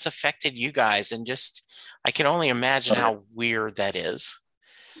how that's affected you guys, and just I can only imagine how weird that is.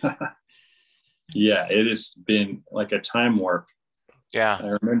 Yeah, it has been like a time warp. Yeah.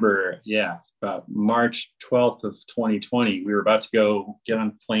 I remember, about March 12th of 2020, we were about to go get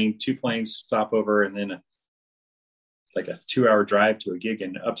on two planes, stop over, and then like a 2-hour drive to a gig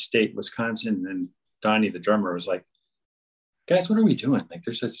in upstate Wisconsin. And then Donnie, the drummer, was like, guys, what are we doing? Like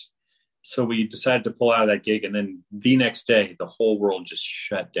there's this. So we decided to pull out of that gig. And then the next day, the whole world just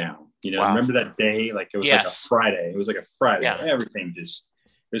shut down. Wow. Remember that day? Like it was like a Friday. It was like a Friday. Yeah. Everything it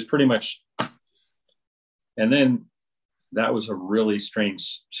was pretty much. And then that was a really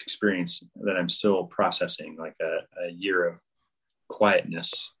strange experience that I'm still processing, like a year of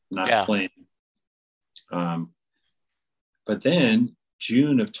quietness, not playing. But then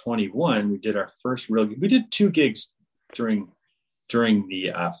June of 21, we did our first we did 2 gigs during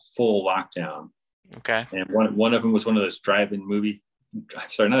the full lockdown. Okay. And one of them was one of those drive-in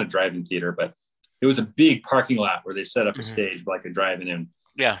not a drive-in theater, but it was a big parking lot where they set up a stage like a drive-in.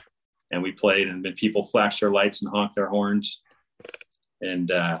 Yeah. And we played, and then people flashed their lights and honked their horns. And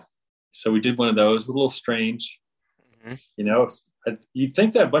so we did one of those, a little strange. You'd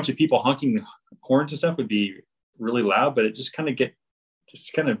think that a bunch of people honking horns and stuff would be really loud, but it just kind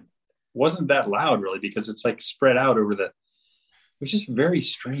of wasn't that loud really, because it's like spread out over it was just very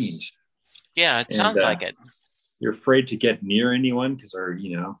strange. Yeah, it sounds like it. You're afraid to get near anyone because they're,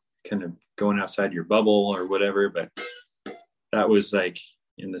 kind of going outside your bubble or whatever. But that was like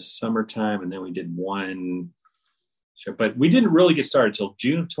in the summertime. And then we did one show, but we didn't really get started till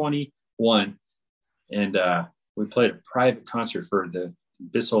June of 21. And we played a private concert for the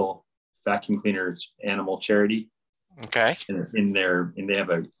Bissell Vacuum Cleaners Animal Charity. Okay. And they have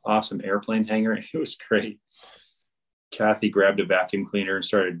an awesome airplane hangar. It was great. Kathy grabbed a vacuum cleaner and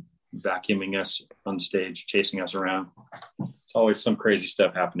started vacuuming us on stage, chasing us around. It's always some crazy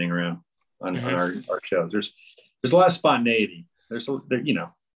stuff happening around on our shows. There's a lot of spontaneity. That's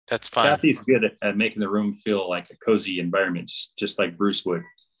fun. Kathy's good at making the room feel like a cozy environment, just like Bruce would.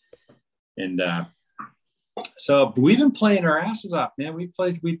 And so we've been playing our asses off, man. We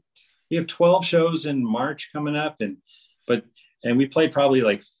have 12 shows in March coming up, and we played probably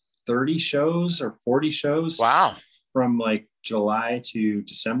like 30 shows or 40 shows. Wow. From like July to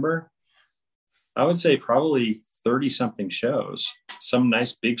December. I would say probably 30 something shows, some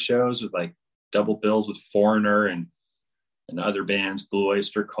nice big shows with like double bills with Foreigner and other bands, Blue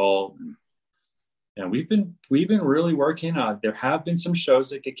Oyster Cult. And we've been really working on. There have been some shows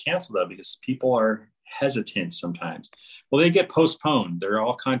that get canceled though, because people are hesitant sometimes. Well, they get postponed. They're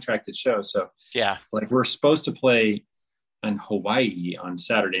all contracted shows. So yeah, like we're supposed to play in Hawaii on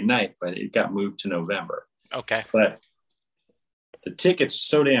Saturday night, but it got moved to November. Okay. But the tickets are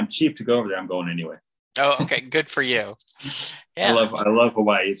so damn cheap to go over there. I'm going anyway. Oh, okay. Good for you. Yeah. I love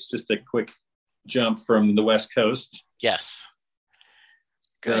Hawaii. It's just a quick jump from the West Coast. Yes.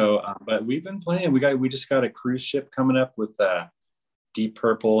 Good. So, but we've been playing. We just got a cruise ship coming up with Deep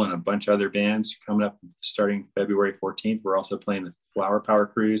Purple and a bunch of other bands coming up starting February 14th. We're also playing the Flower Power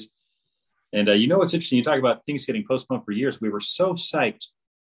Cruise. And what's interesting? You talk about things getting postponed for years. We were so psyched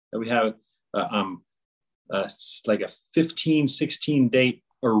that we have like a 15, 16 date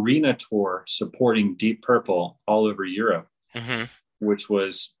arena tour supporting Deep Purple all over Europe, which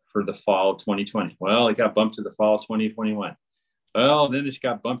was for the fall of 2020. Well, it got bumped to the fall of 2021. Well, then it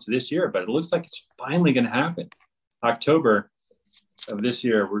got bumped to this year, but it looks like it's finally going to happen. October of this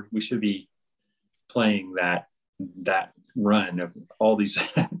year, we should be playing that run of all these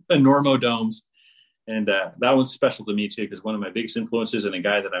Enormo domes. And that one's special to me too, because one of my biggest influences and a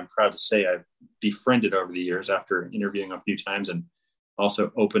guy that I'm proud to say I've befriended over the years after interviewing him a few times and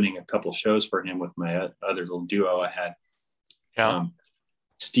also opening a couple shows for him with my other little duo I had. Yeah.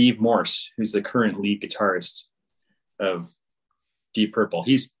 Steve Morse, who's the current lead guitarist of Deep Purple.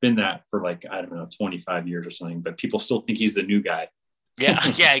 He's been that for 25 years or something, but people still think he's the new guy.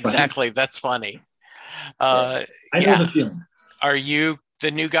 Yeah, exactly. That's funny. I know the feeling. Are you the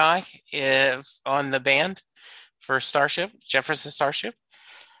new guy on the band for Jefferson Starship?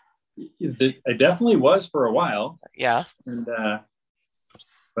 I definitely was for a while. Yeah. And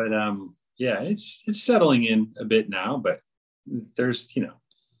it's settling in a bit now, but there's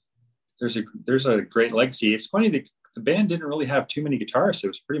a great legacy. It's funny that the band didn't really have too many guitarists. It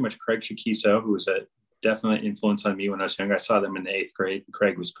was pretty much Craig Shakiso, who was a definite influence on me when I was young. I saw them in the 8th grade.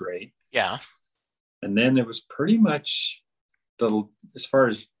 Craig was great. Yeah. And then it was pretty much as far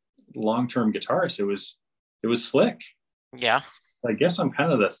as long-term guitarists, it was Slick. Yeah. I guess I'm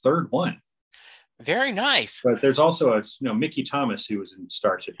kind of the third one. Very nice. But there's also Mickey Thomas, who was in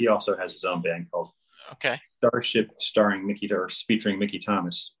Starship. He also has his own band called Starship, featuring Mickey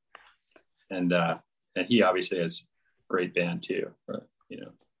Thomas. And and he obviously has a great band too. But,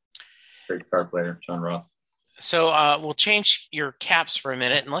 great guitar player, John Roth. So we'll change your caps for a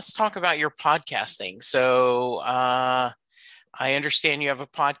minute and let's talk about your podcasting. So I understand you have a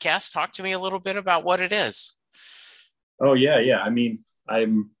podcast. Talk to me a little bit about what it is. Oh yeah. I mean, I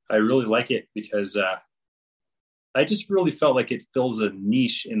really like it because I just really felt like it fills a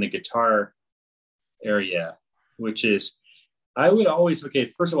niche in the guitar area, which is, I would always,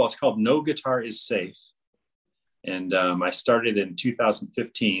 first of all, it's called No Guitar is Safe. And I started in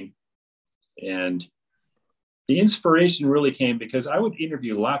 2015. And the inspiration really came because I would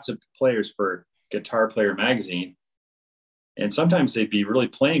interview lots of players for Guitar Player magazine. And sometimes they'd be really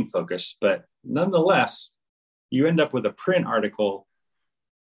playing focused, but nonetheless, you end up with a print article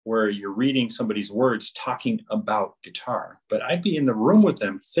where you're reading somebody's words talking about guitar. But I'd be in the room with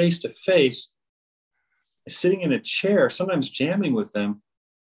them face to face, sitting in a chair, sometimes jamming with them,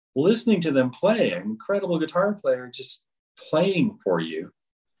 listening to them play, an incredible guitar player just playing for you.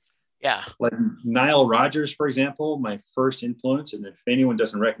 Yeah. Like Nile Rodgers, for example, my first influence. And if anyone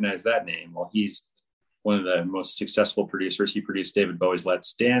doesn't recognize that name, well, he's one of the most successful producers. He produced David Bowie's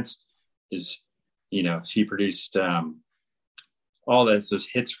Let's Dance. He produced all those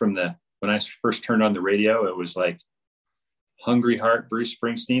hits from when I first turned on the radio, it was like Hungry Heart, Bruce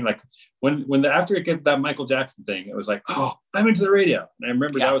Springsteen. Like after it got that Michael Jackson thing, it was like, oh, I'm into the radio. And I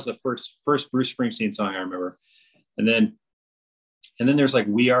remember that was the first Bruce Springsteen song I remember. And then there's like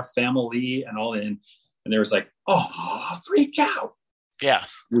We Are Family and all that. And there was like, oh, Freak Out.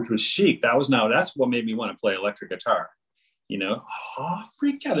 Yes. Which was chic. That's what made me want to play electric guitar. Oh,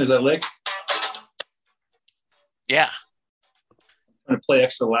 Freak Out. There's that lick. Yeah. I'm going to play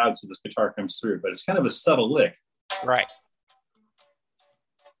extra loud so this guitar comes through, but it's kind of a subtle lick. Right.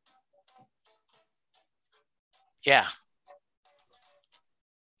 Yeah.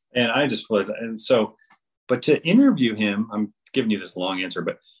 And I just was, but to interview him, I'm giving you this long answer,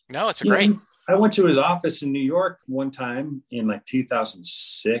 but no, it's great. I went to his office in New York one time in like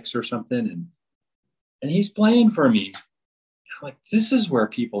 2006 or something. And he's playing for me. I'm like, this is where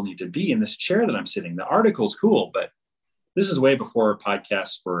people need to be, in this chair that I'm sitting. The article's cool, but this is way before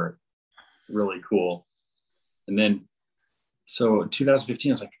podcasts were really cool. And then, so in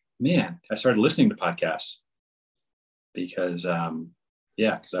 2015, I was like, man, I started listening to podcasts because,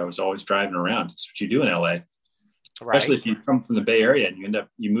 because I was always driving around. It's what you do in LA, right? Especially if you come from the Bay Area and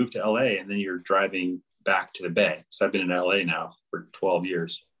you move to LA and then you're driving back to the Bay. So I've been in LA now for 12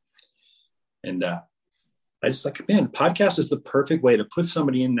 years. And I just like, man, podcast is the perfect way to put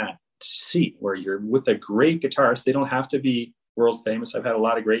somebody in that seat where you're with a great guitarist. They don't have to be world famous. I've had a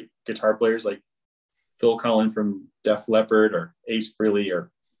lot of great guitar players like Phil Collin from Def Leppard or Ace Frehley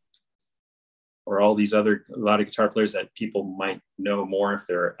or all these a lot of guitar players that people might know more if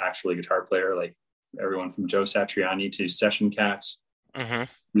they're actually a guitar player, like everyone from Joe Satriani to Session Cats,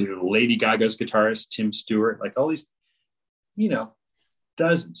 Lady Gaga's guitarist, Tim Stewart, like all these,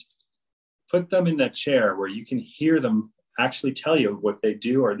 dozens. Put them in that chair where you can hear them actually tell you what they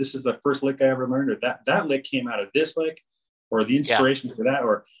do, or this is the first lick I ever learned, or that lick came out of this lick, or the inspiration for that,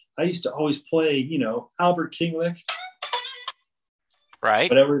 or I used to always play, Albert King lick. Right.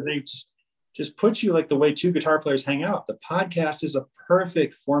 Whatever, they just put you like the way two guitar players hang out. The podcast is a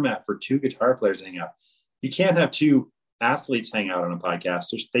perfect format for two guitar players to hang out. You can't have two athletes hang out on a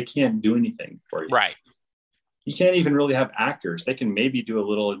podcast. They can't do anything for you. Right. You can't even really have actors. They can maybe do a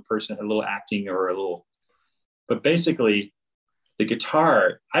little in person, a little acting but basically the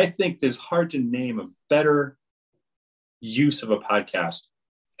guitar, I think it's hard to name a better use of a podcast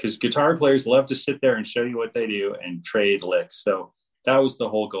because guitar players love to sit there and show you what they do and trade licks. So that was the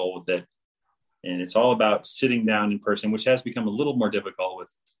whole goal with it. And it's all about sitting down in person, which has become a little more difficult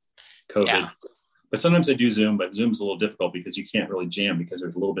with COVID. Yeah. But sometimes I do Zoom, but Zoom's a little difficult because you can't really jam because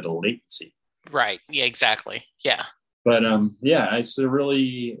there's a little bit of latency. Right. Yeah, exactly. Yeah. But it's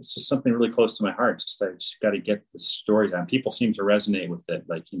just something really close to my heart. I just got to get the story down. People seem to resonate with it.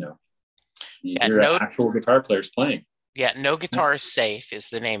 Like, you're actual guitar players playing. Yeah. No Guitar is Safe is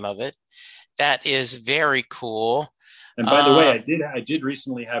the name of it. That is very cool. And by the way, I did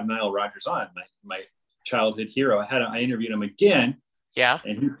recently have Nile Rodgers on, my childhood hero. I interviewed him again. Yeah.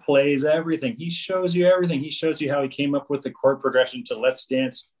 And he plays everything. He shows you everything. He shows you how he came up with the chord progression to Let's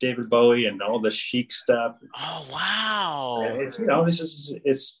Dance, David Bowie, and all the chic stuff. Oh, wow. And it's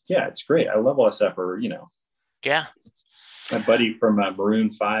great. I love all this stuff. Yeah. My buddy from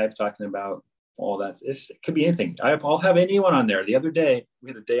Maroon 5 talking about all that. It could be anything. I'll have anyone on there. The other day, we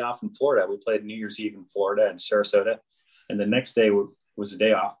had a day off in Florida. We played New Year's Eve in Florida and Sarasota. And the next day was a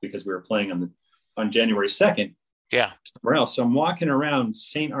day off because we were playing on January 2nd. Yeah. somewhere else. So I'm walking around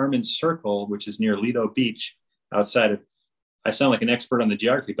St. Armand's Circle, which is near Lido Beach, outside of. I sound like an expert on the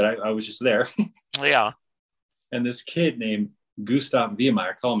geography, but I was just there. Yeah. And this kid named Gustav Viemeyer,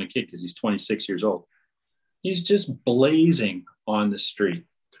 I call him a kid because he's 26 years old. He's just blazing on the street,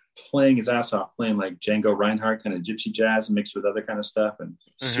 playing his ass off, playing like Django Reinhardt kind of gypsy jazz mixed with other kind of stuff, and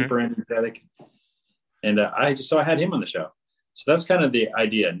super energetic. And I had him on the show. So that's kind of the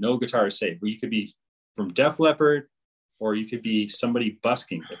idea. No guitar is safe. Well, you could be from Def Leppard, or you could be somebody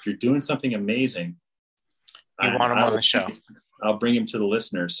busking. If you're doing something amazing, you want him on the show. I'll bring him to the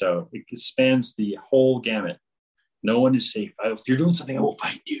listener. So it spans the whole gamut. No one is safe. If you're doing something, I will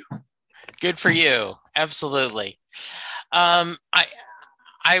find you. Good for you. Absolutely. I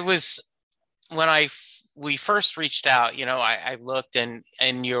was, when we first reached out, I looked in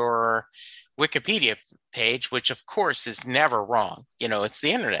your Wikipedia page, which of course is never wrong. It's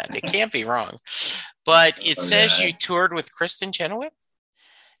the internet. It can't be wrong. But it says you toured with Kristen Chenoweth.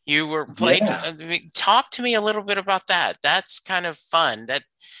 You were played. Yeah. Talk to me a little bit about that. That's kind of fun. That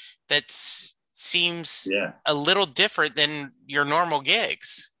seems a little different than your normal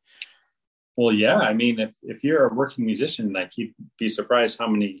gigs. Well, yeah. I mean, if you're a working musician, like, you'd be surprised how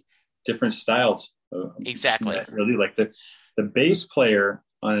many different styles. Exactly. Really, like the bass player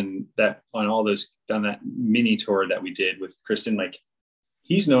on that mini tour that we did with Kristen, like,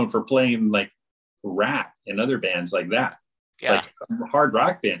 he's known for playing like Rat and other bands like that. Yeah. Like hard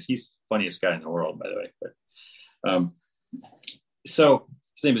rock bands. He's the funniest guy in the world, by the way. But so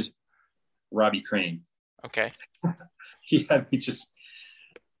his name is Robbie Crane. Okay. He had me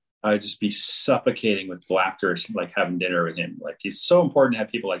I'd just be suffocating with laughter, like having dinner with him. Like, it's so important to have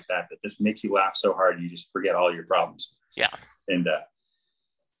people like that just make you laugh so hard you just forget all your problems. Yeah. And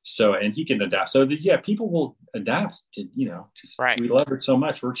and he can adapt. So people will adapt to, right. We love it so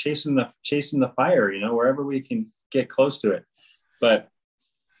much. We're chasing the fire, wherever we can get close to it. But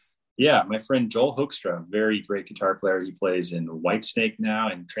yeah, my friend Joel Hoekstra, very great guitar player. He plays in Whitesnake now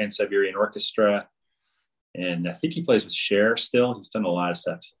and Trans-Siberian Orchestra. And I think he plays with Cher still. He's done a lot of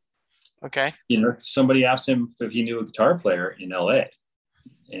stuff. Okay. Somebody asked him if he knew a guitar player in LA.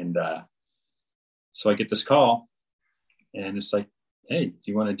 And so I get this call, and it's like, hey, do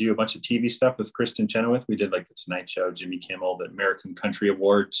you want to do a bunch of TV stuff with Kristen Chenoweth? We did like the Tonight Show, Jimmy Kimmel, the American Country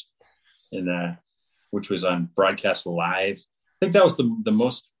Awards, and which was on broadcast live. I think that was the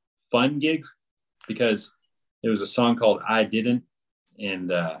most fun gig because it was a song called I Didn't. And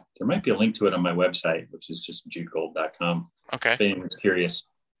there might be a link to it on my website, which is just judegold.com. Okay. If anyone's curious.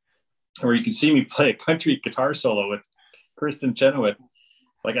 Where you can see me play a country guitar solo with Kristen Chenoweth.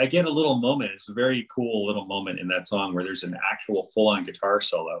 Like, I get a little moment. It's a very cool little moment in that song where there's an actual full-on guitar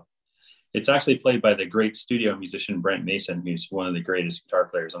solo. It's actually played by the great studio musician Brent Mason, who's one of the greatest guitar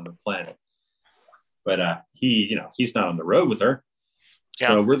players on the planet. But he's not on the road with her. Yeah.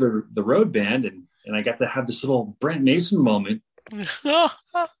 So we're the road band, and I got to have this little Brent Mason moment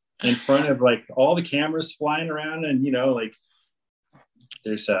in front of like all the cameras flying around, and like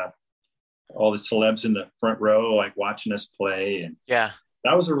there's all the celebs in the front row like watching us play, and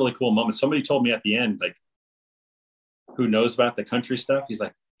that was a really cool moment. Somebody told me at the end, like, who knows about the country stuff, he's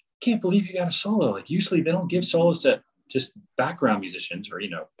like, can't believe you got a solo. Like, usually they don't give solos to just background musicians or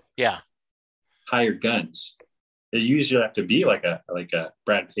hired guns. They usually have to be like a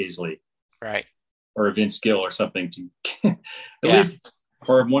Brad Paisley, right, or a Vince Gill or something to at least,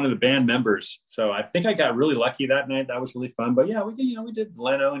 or one of the band members. So I think I got really lucky that night. That was really fun. But yeah, we did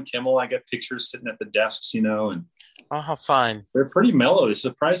Leno and Kimmel. I got pictures sitting at the desks, and oh, how fun. They're pretty mellow. They're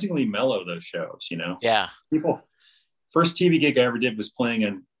surprisingly mellow, those shows, Yeah. First TV gig I ever did was playing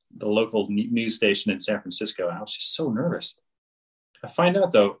in the local news station in San Francisco. And I was just so nervous. I find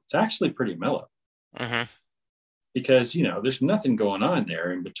out though, it's actually pretty mellow. Mm-hmm. Because, there's nothing going on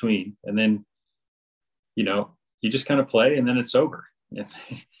there in between. And then, you just kind of play and then it's over.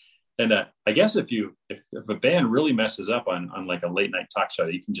 And I guess if a band really messes up on like a late night talk show,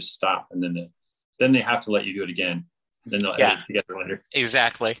 you can just stop, and then they have to let you do it again. Then they'll edit it together later.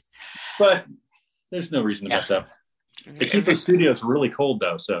 Exactly. But there's no reason to mess up. They keep the studios really cold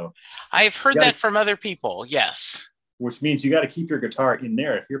though, so I've heard that from other people. Yes. Which means you got to keep your guitar in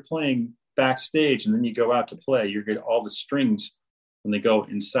there. If you're playing backstage and then you go out to play, you're getting all the strings when they go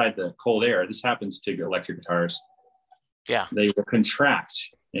inside the cold air. This happens to electric guitars. Yeah. They will contract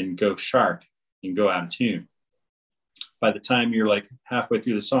and go sharp and go out of tune. By the time you're like halfway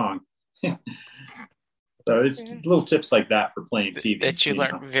through the song. So it's little tips like that for playing TV. That you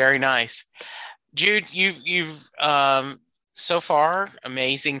learn. Very nice. Jude, you've so far,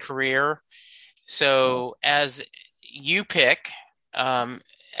 amazing career. So as you pick,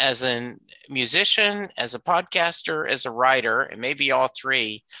 as a musician, as a podcaster, as a writer, and maybe all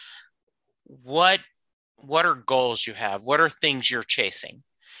three, what are goals you have? What are things you're chasing?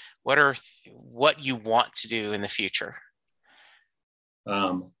 What you want to do in the future?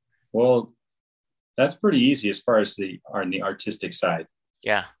 Well, that's pretty easy as far as on the artistic side.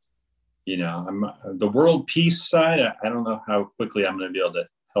 Yeah. I'm the world peace side. I don't know how quickly I'm going to be able to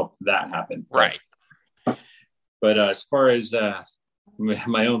help that happen. Right. But as far as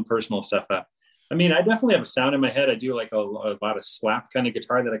my own personal stuff, I definitely have a sound in my head. I do like a lot of slap kind of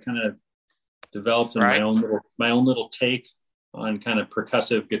guitar that I kind of developed in my own little take on kind of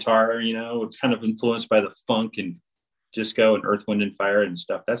percussive guitar. It's kind of influenced by the funk and disco and Earth, Wind and Fire and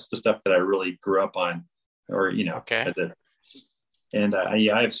stuff. That's the stuff that I really grew up on, Okay.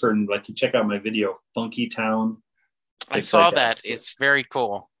 I have certain, like, you check out my video, Funky Town. I saw that. It's very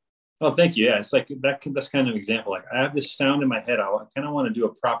cool. Oh, thank you. Yeah, it's like that's kind of an example. Like, I have this sound in my head. I kind of want to do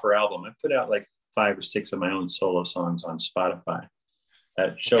a proper album. I put out like 5 or 6 of my own solo songs on Spotify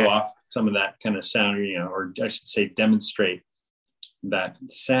that show off some of that kind of sound, or I should say demonstrate that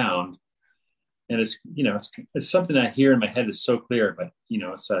sound. And it's something I hear in my head is so clear, but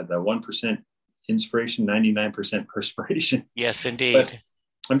it's the 1% inspiration, 99% perspiration. Yes, indeed. But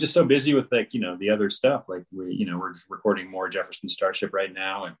I'm just so busy with the other stuff. Like we're recording more Jefferson Starship right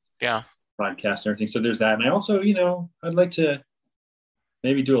now and podcast and everything. So there's that. And I also, I'd like to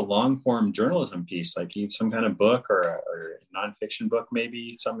maybe do a long form journalism piece, like some kind of book or a nonfiction book,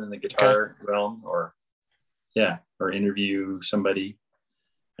 maybe something in the guitar realm, or interview somebody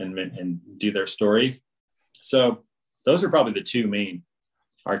and do their story. So those are probably the 2 main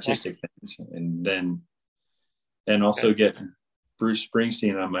artistic things. And also get Bruce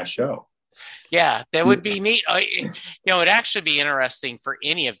Springsteen on my show. Yeah, that would be neat. It'd actually be interesting for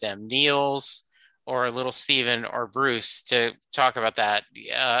any of them, Niels or Little Steven or Bruce, to talk about that.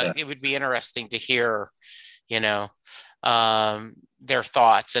 It would be interesting to hear, their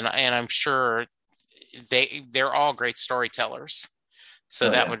thoughts. And I'm sure they're all great storytellers. So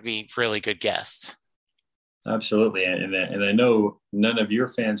that would be really good guests. Absolutely. And I know none of your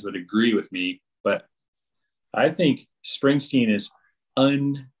fans would agree with me, but I think Springsteen is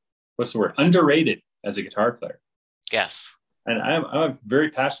underrated as a guitar player. Yes. And I'm very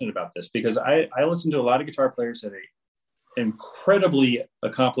passionate about this because I listen to a lot of guitar players that are incredibly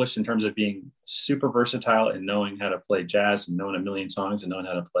accomplished in terms of being super versatile and knowing how to play jazz and knowing a million songs and knowing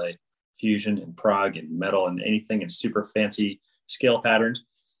how to play fusion and prog and metal and anything and super fancy scale patterns.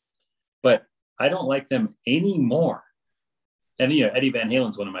 But I don't like them anymore. And Eddie Van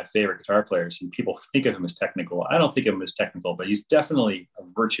Halen's one of my favorite guitar players, and people think of him as technical. I don't think of him as technical, but he's definitely a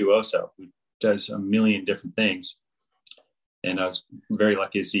virtuoso who does a million different things. And I was very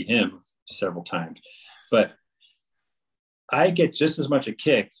lucky to see him several times. But I get just as much a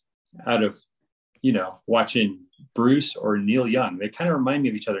kick out of, watching Bruce or Neil Young. They kind of remind me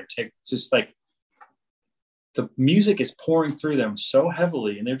of each other. Just like the music is pouring through them so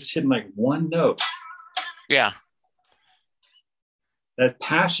heavily, and they're just hitting like one note. Yeah. That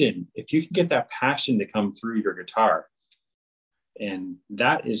passion, if you can get that passion to come through your guitar, and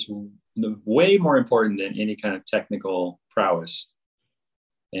that is way more important than any kind of technical prowess,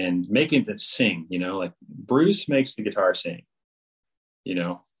 and making it sing, like Bruce makes the guitar sing,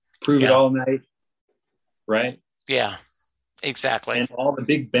 Prove It All Night, right? Yeah, exactly. And all the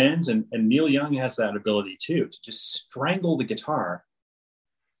big bends, and Neil Young has that ability too, to just strangle the guitar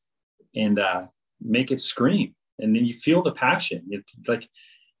and make it scream. And then you feel the passion. It's like, it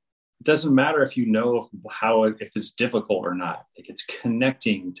doesn't matter if if it's difficult or not. Like, it's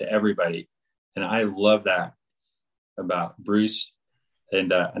connecting to everybody. And I love that about Bruce.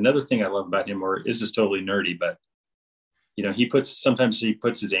 And another thing I love about him, or is this totally nerdy, but sometimes he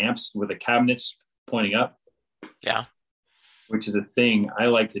puts his amps with the cabinets pointing up. Yeah. Which is a thing I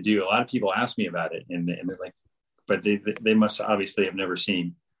like to do. A lot of people ask me about it, and they're like, but they must obviously have never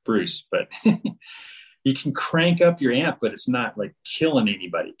seen Bruce, but you can crank up your amp, but it's not like killing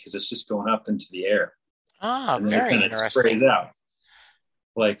anybody because it's just going up into the air. And then very interesting. Sprays out.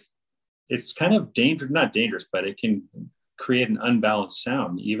 Like, it's kind of not dangerous, but it can create an unbalanced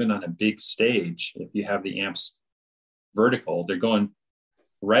sound, even on a big stage. If you have the amps vertical, they're going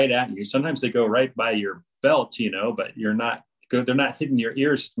right at you. Sometimes they go right by your belt, but they're not hitting your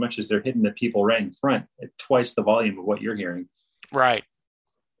ears as much as they're hitting the people right in front at twice the volume of what you're hearing. Right.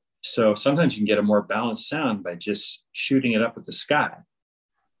 So sometimes you can get a more balanced sound by just shooting it up at the sky.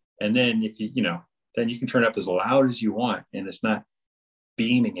 And then if then you can turn it up as loud as you want, and it's not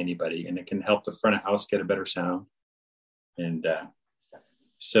beaming anybody, and it can help the front of house get a better sound. And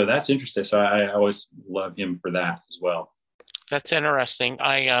so that's interesting. So I always love him for that as well. That's interesting.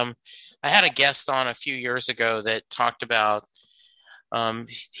 I had a guest on a few years ago that talked about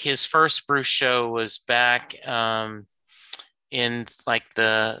his first Bruce show was back in like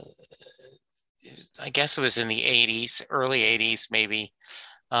I guess it was in the 80s, early 80s maybe,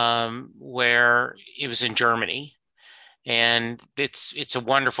 where it was in Germany. And it's a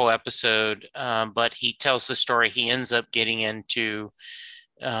wonderful episode, but he tells the story. He ends up getting into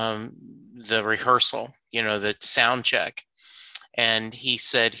the rehearsal, the sound check. And he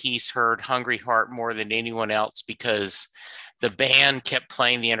said he's heard Hungry Heart more than anyone else because the band kept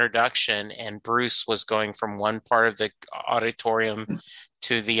playing the introduction and Bruce was going from one part of the auditorium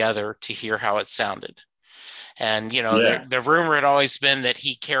to the other to hear how it sounded. And, the rumor had always been that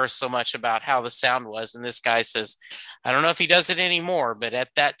he cares so much about how the sound was. And this guy says, I don't know if he does it anymore, but at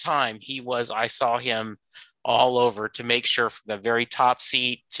that time I saw him all over to make sure from the very top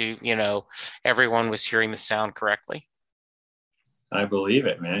seat to, everyone was hearing the sound correctly. I believe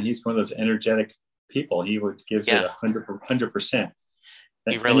it, man. He's one of those energetic people. He gives it 100%.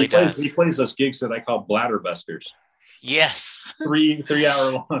 He really does. He plays those gigs that I call bladder busters. Yes. 3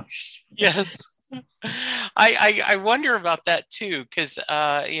 hour long. Yes. I wonder about that too, because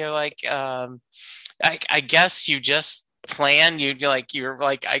I guess you just plan.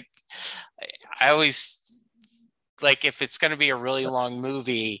 I always like if it's going to be a really long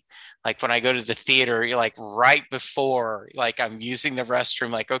movie. Like when I go to the theater, you're like right before, like I'm using the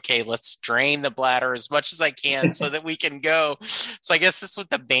restroom, like, okay, let's drain the bladder as much as I can so that we can go. So I guess that's what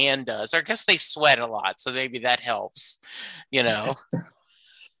the band does. Or I guess they sweat a lot. So maybe that helps,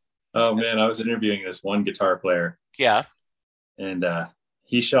 Oh man, I was interviewing this one guitar player. Yeah. And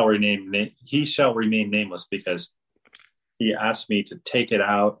he shall remain nameless because he asked me to take it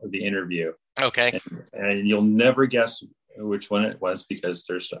out of the interview. Okay. And you'll never guess which one it was because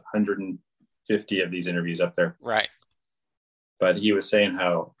there's 150 of these interviews up there. Right. But he was saying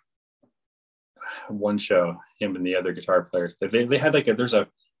how one show, him and the other guitar players, they had there's a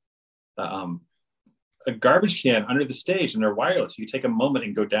garbage can under the stage and they're wireless. You take a moment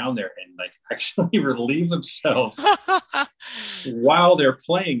and go down there and actually relieve themselves while they're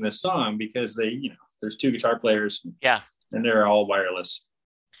playing the song because there's 2 guitar players. Yeah. And they're all wireless.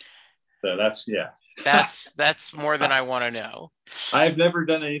 So that's more than I want to know. I've never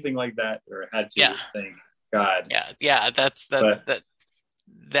done anything like that or had to. Thank God. Yeah.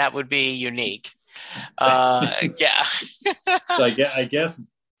 That would be unique. Yeah. So I guess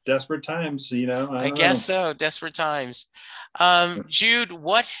desperate times, I guess so. Desperate times. Jude,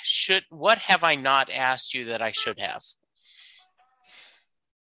 what have I not asked you that I should have?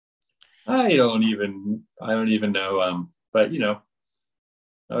 I don't even know. But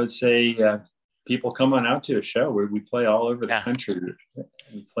I would say people come on out to a show where we play all over the country.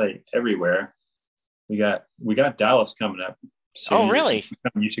 We play everywhere. We got Dallas coming up soon. Oh, really?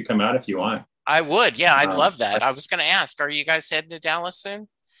 You should come out if you want. I would. Yeah, I'd love that. I was going to ask, are you guys heading to Dallas soon?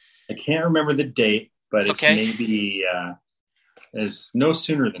 I can't remember the date, but it's maybe is no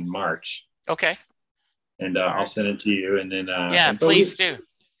sooner than March. Okay. And I'll send it to you. And then please do.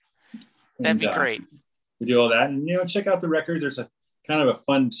 That'd be great. We do all that, and check out the record. There's a kind of a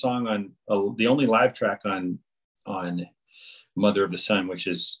fun song on the only live track on Mother of the Sun, which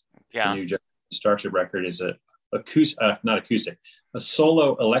is the new Starship record, is not acoustic, a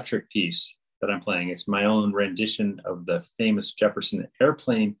solo electric piece that I'm playing. It's my own rendition of the famous Jefferson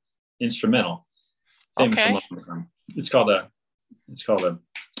Airplane instrumental. It's called a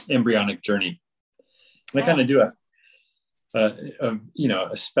Embryonic Journey. And I kind of do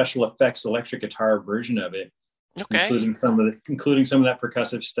a special effects electric guitar version of it. Okay. Including some of that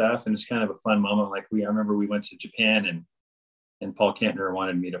percussive stuff, and it's kind of a fun moment. I remember we went to Japan, and Paul Kantner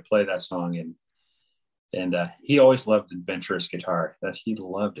wanted me to play that song, and he always loved adventurous guitar. He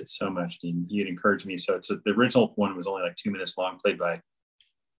loved it so much, and he'd encourage me. So the original one was only 2 minutes long, played by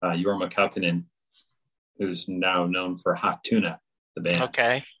Jorma Kaukonen, who's now known for Hot Tuna, the band.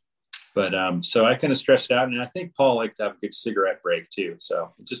 Okay. But so I kind of stretched out, and I think Paul liked to have a good cigarette break too.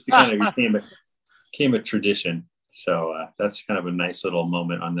 So it just became a tradition. So that's kind of a nice little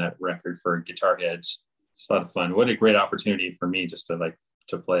moment on that record for guitar heads. It's a lot of fun. What a great opportunity for me just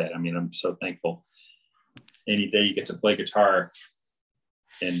to play it. I mean, I'm so thankful. Any day you get to play guitar,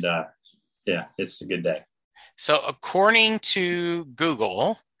 and it's a good day. So according to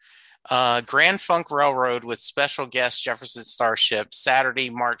Google, Grand Funk Railroad with special guest Jefferson Starship, Saturday,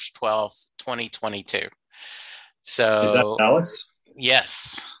 March 12th, 2022. So is that Dallas?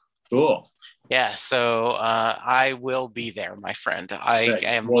 Yes. Cool. Yeah, so I will be there, my friend. I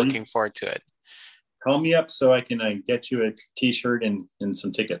am looking forward to it. call me up so I can get you a T-shirt and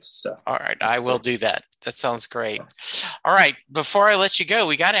some tickets and stuff. All right, I will do that. That sounds great. All right, before I let you go,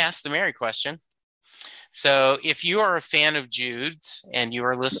 we got to ask the Mary question. So if you are a fan of Jude's and you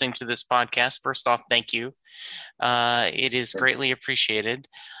are listening to this podcast, first off, thank you. It is greatly appreciated.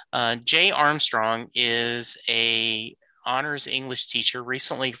 Jay Armstrong is a honors English teacher,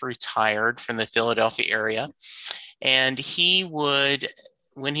 recently retired from the Philadelphia area. And he would,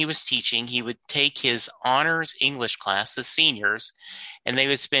 when he was teaching, he would take his honors English class, the seniors, and they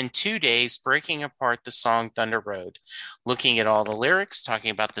would spend 2 days breaking apart the song Thunder Road, looking at all the lyrics, talking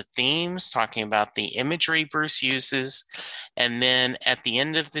about the themes, talking about the imagery Bruce uses. And then at the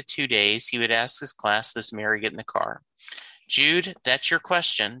end of the 2 days, he would ask his class, does Mary get in the car? Jude, that's your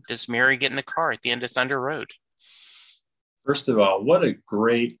question. Does Mary get in the car at the end of Thunder Road? First of all, what a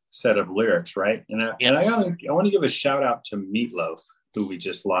great set of lyrics, right? And I want to give a shout out to Meatloaf, who we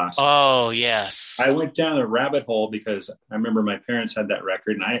just lost. Oh, yes. I went down a rabbit hole because I remember my parents had that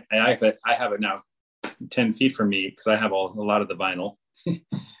record, and I have it now 10 feet from me because I have a lot of the vinyl. I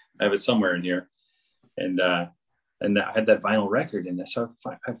have it somewhere in here. And I had that vinyl record, and so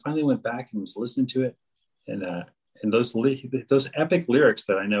I finally went back and was listening to it. And those epic lyrics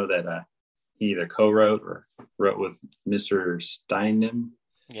that I know that he either co-wrote or wrote with Mr. Steinem.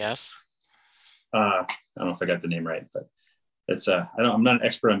 Yes. I don't know if I got the name right, but it's I'm not an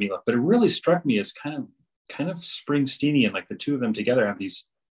expert on Meatloaf, but it really struck me as kind of Springsteeny, and like the two of them together have these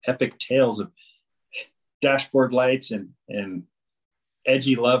epic tales of dashboard lights and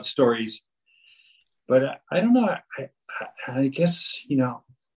edgy love stories. But I don't know. I guess,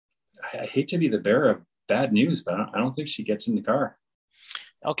 I hate to be the bearer of bad news, but I don't think she gets in the car.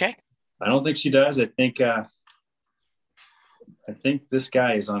 Okay. I don't think she does. I think this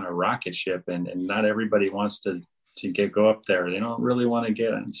guy is on a rocket ship, and not everybody wants to go up there. They don't really want to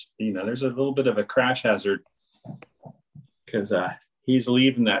get on. There's a little bit of a crash hazard because he's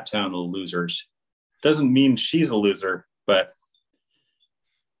leaving that town of losers. Doesn't mean she's a loser, but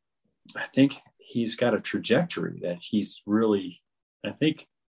I think he's got a trajectory that he's really, I think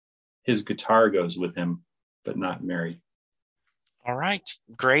his guitar goes with him, but not Mary. All right.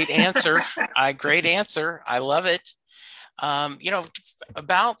 Great answer. Great answer. I love it.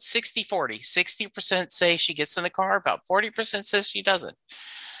 About 60-40, 60% say she gets in the car, about 40% says she doesn't.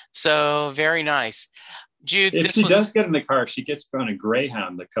 So very nice. Jude, if she does get in the car, she gets on a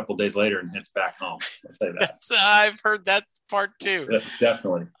Greyhound a couple days later and heads back home. I'll say that. I've heard that part too. Yeah,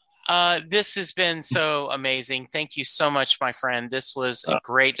 definitely. This has been so amazing. Thank you so much, my friend. This was a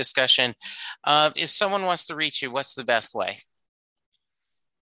great discussion. If someone wants to reach you, what's the best way?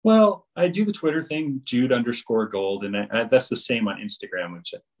 Well, I do the Twitter thing, Jude_Gold, and that's the same on Instagram,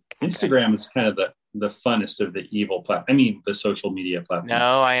 which Instagram is kind of the funnest of the evil the social media platform.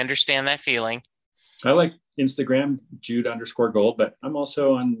 No, I understand that feeling. I like Instagram, Jude_Gold, but I'm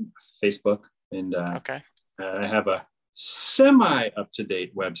also on Facebook, and I have a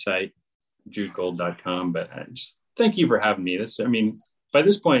semi-up-to-date website, judegold.com, but just thank you for having me. By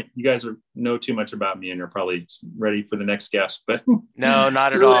this point, you guys know too much about me and are probably ready for the next guest, but no,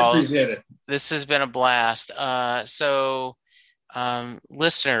 not at really all. Appreciate it. This has been a blast.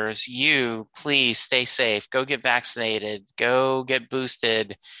 Listeners, you please stay safe. Go get vaccinated. Go get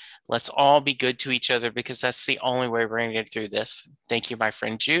boosted. Let's all be good to each other because that's the only way we're going to get through this. Thank you, my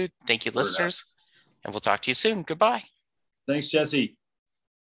friend Jude. Thank you, listeners. And we'll talk to you soon. Goodbye. Thanks, Jesse.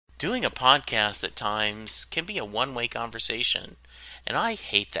 Doing a podcast at times can be a one-way conversation, and I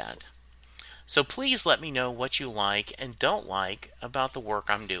hate that. So please let me know what you like and don't like about the work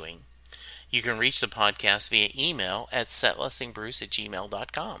I'm doing. You can reach the podcast via email at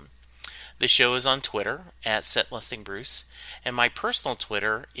setlistingbruce@gmail.com. The show is on Twitter at setlistingbruce, and my personal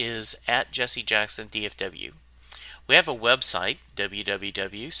Twitter is at jessejacksondfw. We have a website,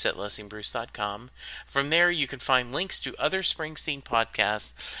 www.setlistingbruce.com. From there, you can find links to other Springsteen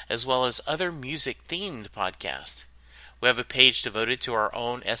podcasts as well as other music-themed podcasts. We have a page devoted to our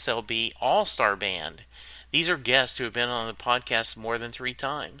own SLB All-Star Band. These are guests who have been on the podcast more than 3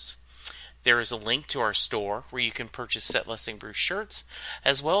 times. There is a link to our store where you can purchase Set Listing Bruce shirts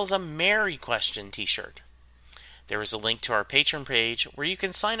as well as a Mary Question t-shirt. There is a link to our Patreon page where you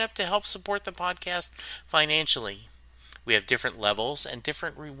can sign up to help support the podcast financially. We have different levels and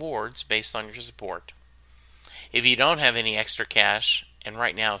different rewards based on your support. If you don't have any extra cash, and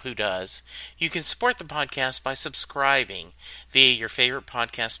right now who does, you can support the podcast by subscribing via your favorite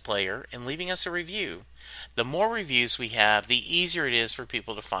podcast player and leaving us a review. The more reviews we have, the easier it is for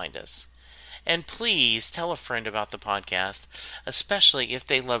people to find us. And please tell a friend about the podcast, especially if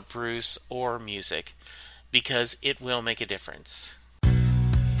they love Bruce or music, because it will make a difference.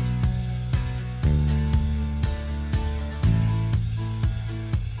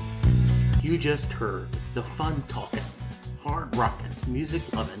 You just heard the fun talking, hard rocking, music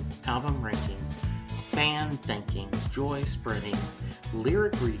loving, album ranking, fan thinking, joy spreading,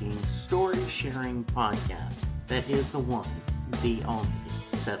 lyric reading, story sharing podcast that is the one, the only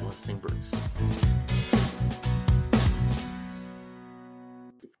Set Listing Bruce.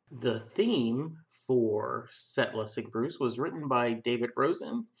 The theme for Set Listing Bruce was written by David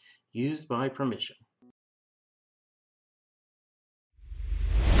Rosen, used by permission.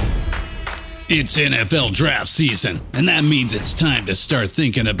 It's NFL draft season, and that means it's time to start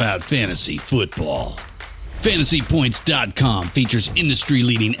thinking about fantasy football. FantasyPoints.com features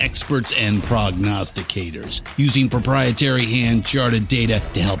industry-leading experts and prognosticators using proprietary hand-charted data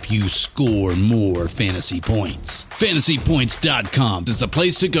to help you score more fantasy points. FantasyPoints.com is the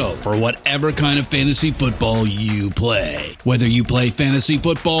place to go for whatever kind of fantasy football you play. Whether you play fantasy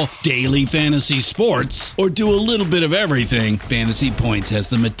football, daily fantasy sports, or do a little bit of everything, Fantasy Points has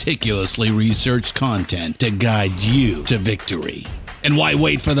the meticulously researched content to guide you to victory. And why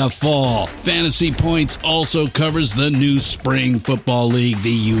wait for the fall? Fantasy Points also covers the new spring football league,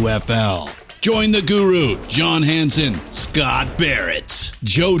 the UFL. Join the guru, John Hansen, Scott Barrett,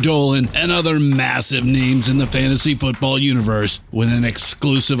 Joe Dolan, and other massive names in the fantasy football universe with an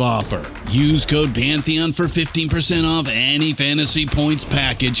exclusive offer. Use code Pantheon for 15% off any Fantasy Points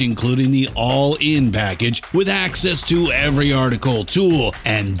package, including the all-in package, with access to every article, tool,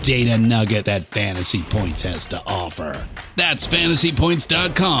 and data nugget that Fantasy Points has to offer. That's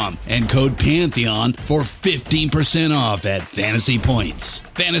FantasyPoints.com and code Pantheon for 15% off at Fantasy Points.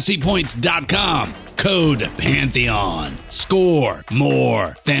 FantasyPoints.com, code Pantheon. Score more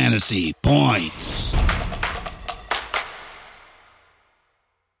fantasy points.